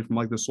sustainability from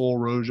like the soil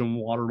erosion,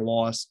 water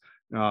loss,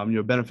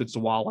 benefits to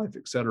wildlife,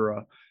 et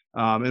cetera.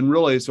 And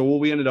really, so what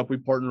we ended up, we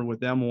partnered with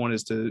them on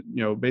is to,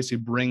 basically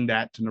bring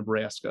that to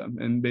Nebraska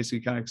and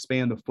basically kind of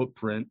expand the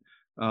footprint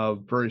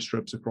of Prairie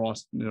Strips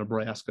across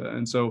Nebraska.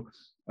 And so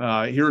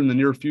here in the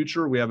near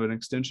future, we have an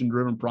extension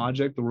driven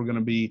project that we're going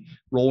to be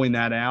rolling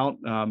that out,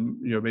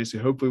 basically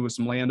hopefully with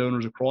some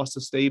landowners across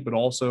the state, but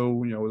also,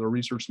 with our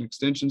research and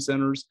extension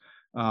centers,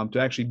 to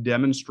actually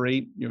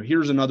demonstrate,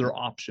 here's another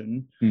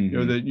option,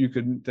 that you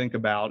could think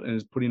about,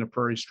 is putting a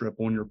prairie strip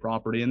on your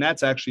property. And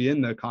that's actually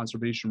in the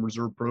Conservation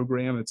Reserve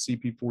Program at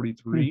CP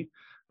 43.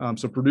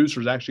 So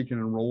producers actually can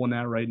enroll in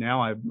that right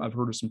now. I've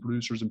heard of some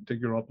producers in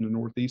particular up in the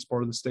northeast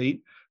part of the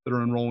state that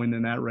are enrolling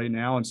in that right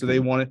now. And so they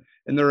want it,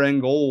 and their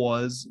end goal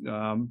was,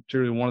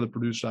 particularly one of the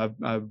producers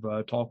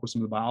I've talked with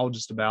some of the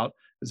biologists about,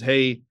 is,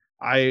 hey,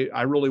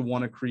 I really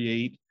want to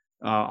create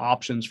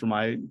options for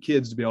my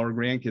kids to be able, or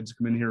grandkids, to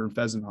come in here and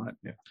pheasant hunt.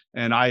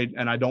 And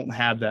I don't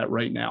have that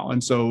right now.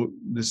 And so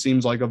this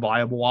seems like a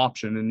viable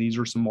option. And these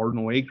are some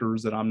marginal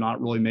acres that I'm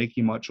not really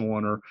making much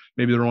on, or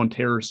maybe they're on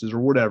terraces or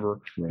whatever,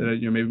 that,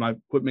 maybe my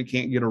equipment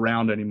can't get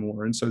around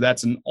anymore. And so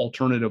that's an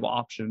alternative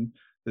option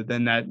that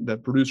then the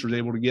producer is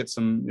able to get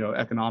some,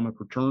 economic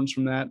returns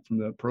from that, from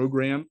the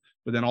program,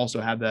 but then also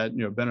have that,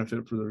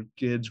 benefit for their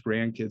kids,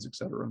 grandkids, et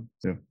cetera.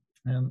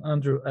 And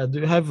Andrew, do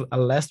you have a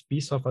last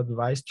piece of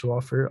advice to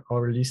offer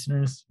our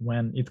listeners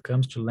when it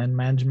comes to land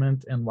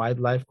management and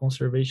wildlife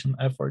conservation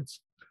efforts?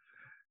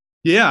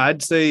 Yeah,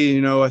 I'd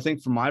say, I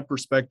think from my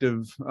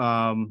perspective,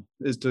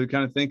 is to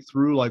kind of think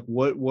through like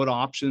what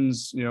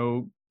options,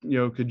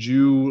 could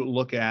you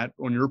look at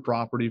on your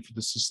property for the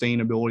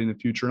sustainability in the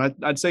future. And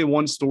I'd say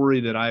one story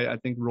that I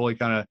think really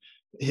kind of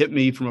hit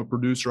me from a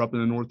producer up in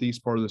the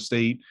northeast part of the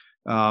state,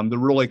 that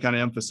really kind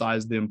of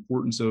emphasized the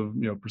importance of,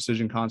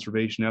 precision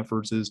conservation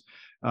efforts, is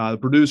the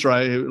producer.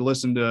 I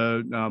listened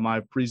to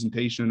my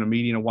presentation in a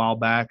meeting a while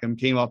back, and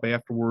came up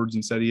afterwards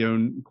and said he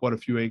owned quite a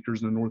few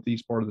acres in the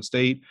northeast part of the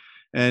state,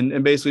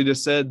 and basically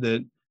just said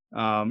that,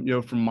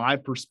 from my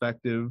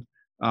perspective,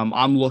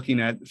 I'm looking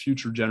at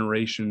future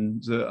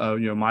generations,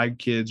 my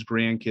kids,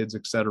 grandkids,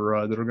 et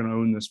cetera, that are going to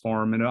own this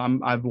farm.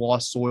 And I've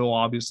lost soil,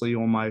 obviously,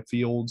 on my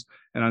fields.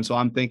 And so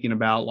I'm thinking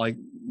about, like,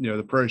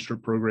 the Prairie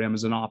Strip program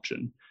is an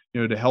option,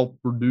 to help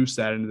reduce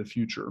that into the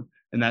future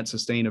and that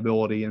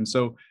sustainability. And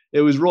so it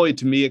was really,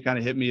 to me, it kind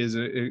of hit me as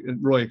a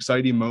really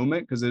exciting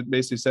moment, because it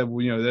basically said, well,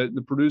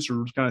 the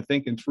producer was kind of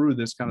thinking through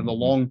this kind of the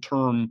long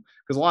term,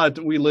 because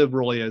we live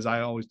really, as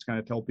I always kind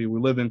of tell people, we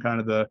live in kind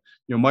of the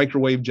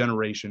microwave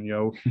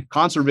generation.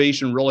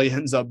 Conservation really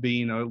ends up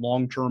being a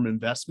long term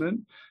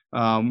investment.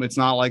 It's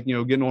not like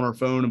getting on our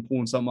phone and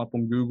pulling something up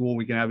on Google.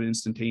 We can have it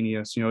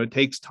instantaneous. It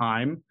takes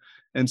time.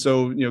 And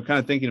so, kind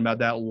of thinking about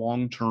that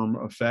long-term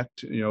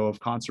effect, of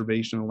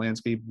conservation in the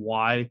landscape,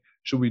 why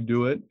should we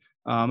do it?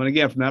 And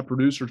again, from that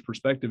producer's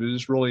perspective, it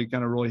just really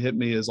hit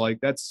me as like,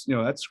 that's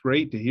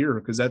great to hear,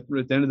 because at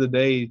the end of the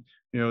day,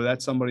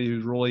 that's somebody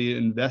who's really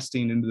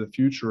investing into the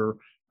future,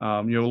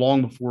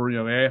 long before,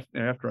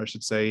 after I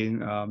should say,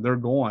 they're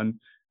gone,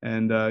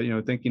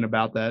 and, thinking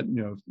about that,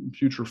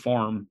 future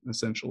farm,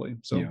 essentially.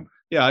 So,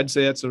 yeah, I'd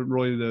say that's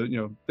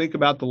really think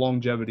about the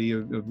longevity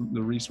of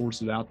the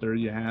resources out there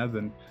you have.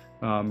 And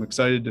I'm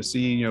excited to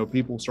see,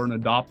 people starting to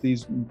adopt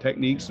these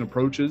techniques and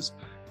approaches,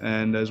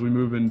 and as we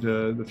move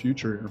into the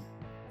future here.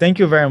 Thank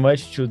you very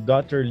much to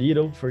Dr.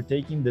 Little for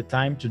taking the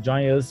time to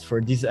join us for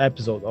this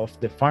episode of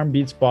the Farm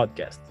Beats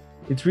podcast.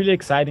 It's really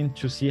exciting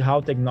to see how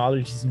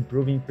technology is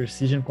improving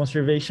precision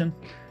conservation.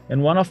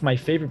 And one of my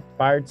favorite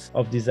parts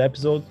of this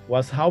episode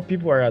was how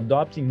people are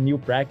adopting new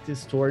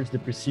practice towards the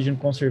precision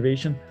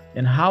conservation,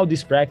 and how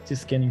this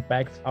practice can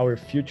impact our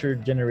future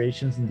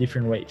generations in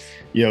different ways.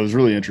 Yeah, it was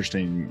really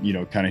interesting,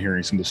 kind of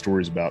hearing some of the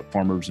stories about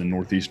farmers in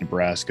Northeast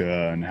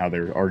Nebraska and how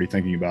they're already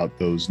thinking about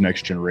those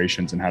next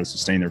generations and how to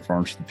sustain their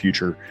farms for the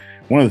future.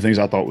 One of the things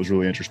I thought was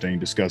really interesting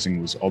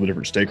discussing was all the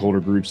different stakeholder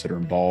groups that are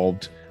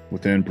involved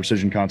within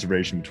precision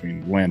conservation,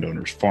 between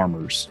landowners,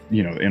 farmers,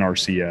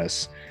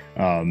 NRCS,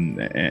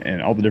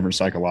 and all the different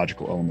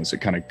psychological elements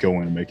that kind of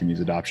go into making these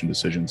adoption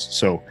decisions.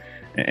 So,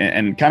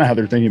 and kind of how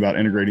they're thinking about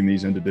integrating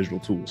these into digital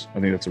tools. I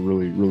think that's a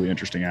really, really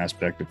interesting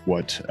aspect of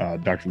what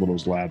Dr.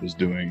 Little's lab is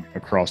doing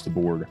across the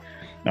board.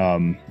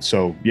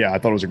 So yeah, I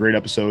thought it was a great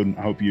episode.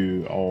 I hope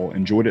you all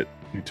enjoyed it.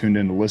 You tuned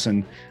in to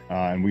listen,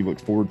 and we look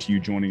forward to you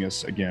joining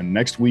us again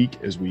next week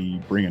as we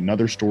bring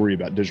another story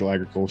about digital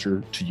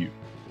agriculture to you.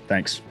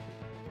 Thanks.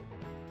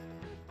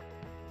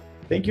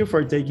 Thank you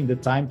for taking the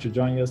time to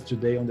join us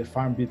today on the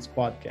Farm Beats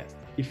podcast.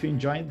 If you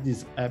enjoyed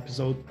this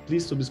episode,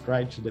 please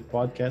subscribe to the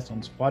podcast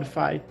on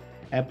Spotify,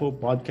 Apple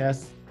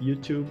Podcasts,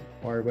 YouTube,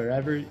 or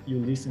wherever you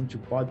listen to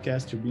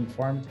podcasts to be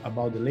informed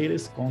about the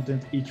latest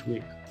content each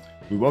week.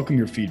 We welcome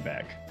your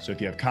feedback. So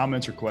if you have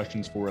comments or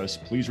questions for us,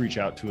 please reach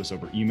out to us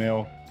over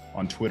email,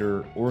 on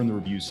Twitter, or in the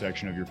review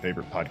section of your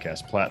favorite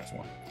podcast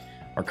platform.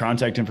 Our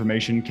contact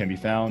information can be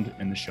found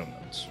in the show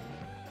notes.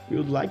 We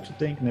would like to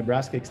thank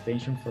Nebraska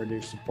Extension for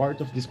their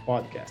support of this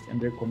podcast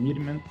and their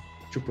commitment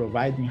to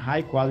providing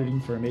high-quality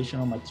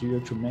informational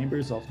material to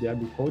members of the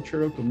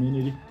agricultural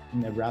community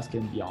in Nebraska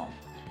and beyond.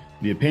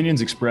 The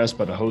opinions expressed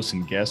by the hosts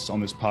and guests on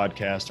this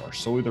podcast are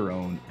solely their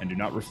own and do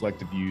not reflect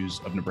the views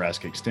of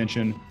Nebraska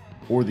Extension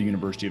or the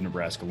University of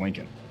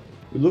Nebraska-Lincoln.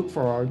 We look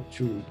forward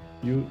to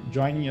you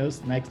joining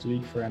us next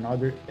week for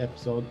another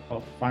episode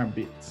of Farm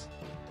Beats.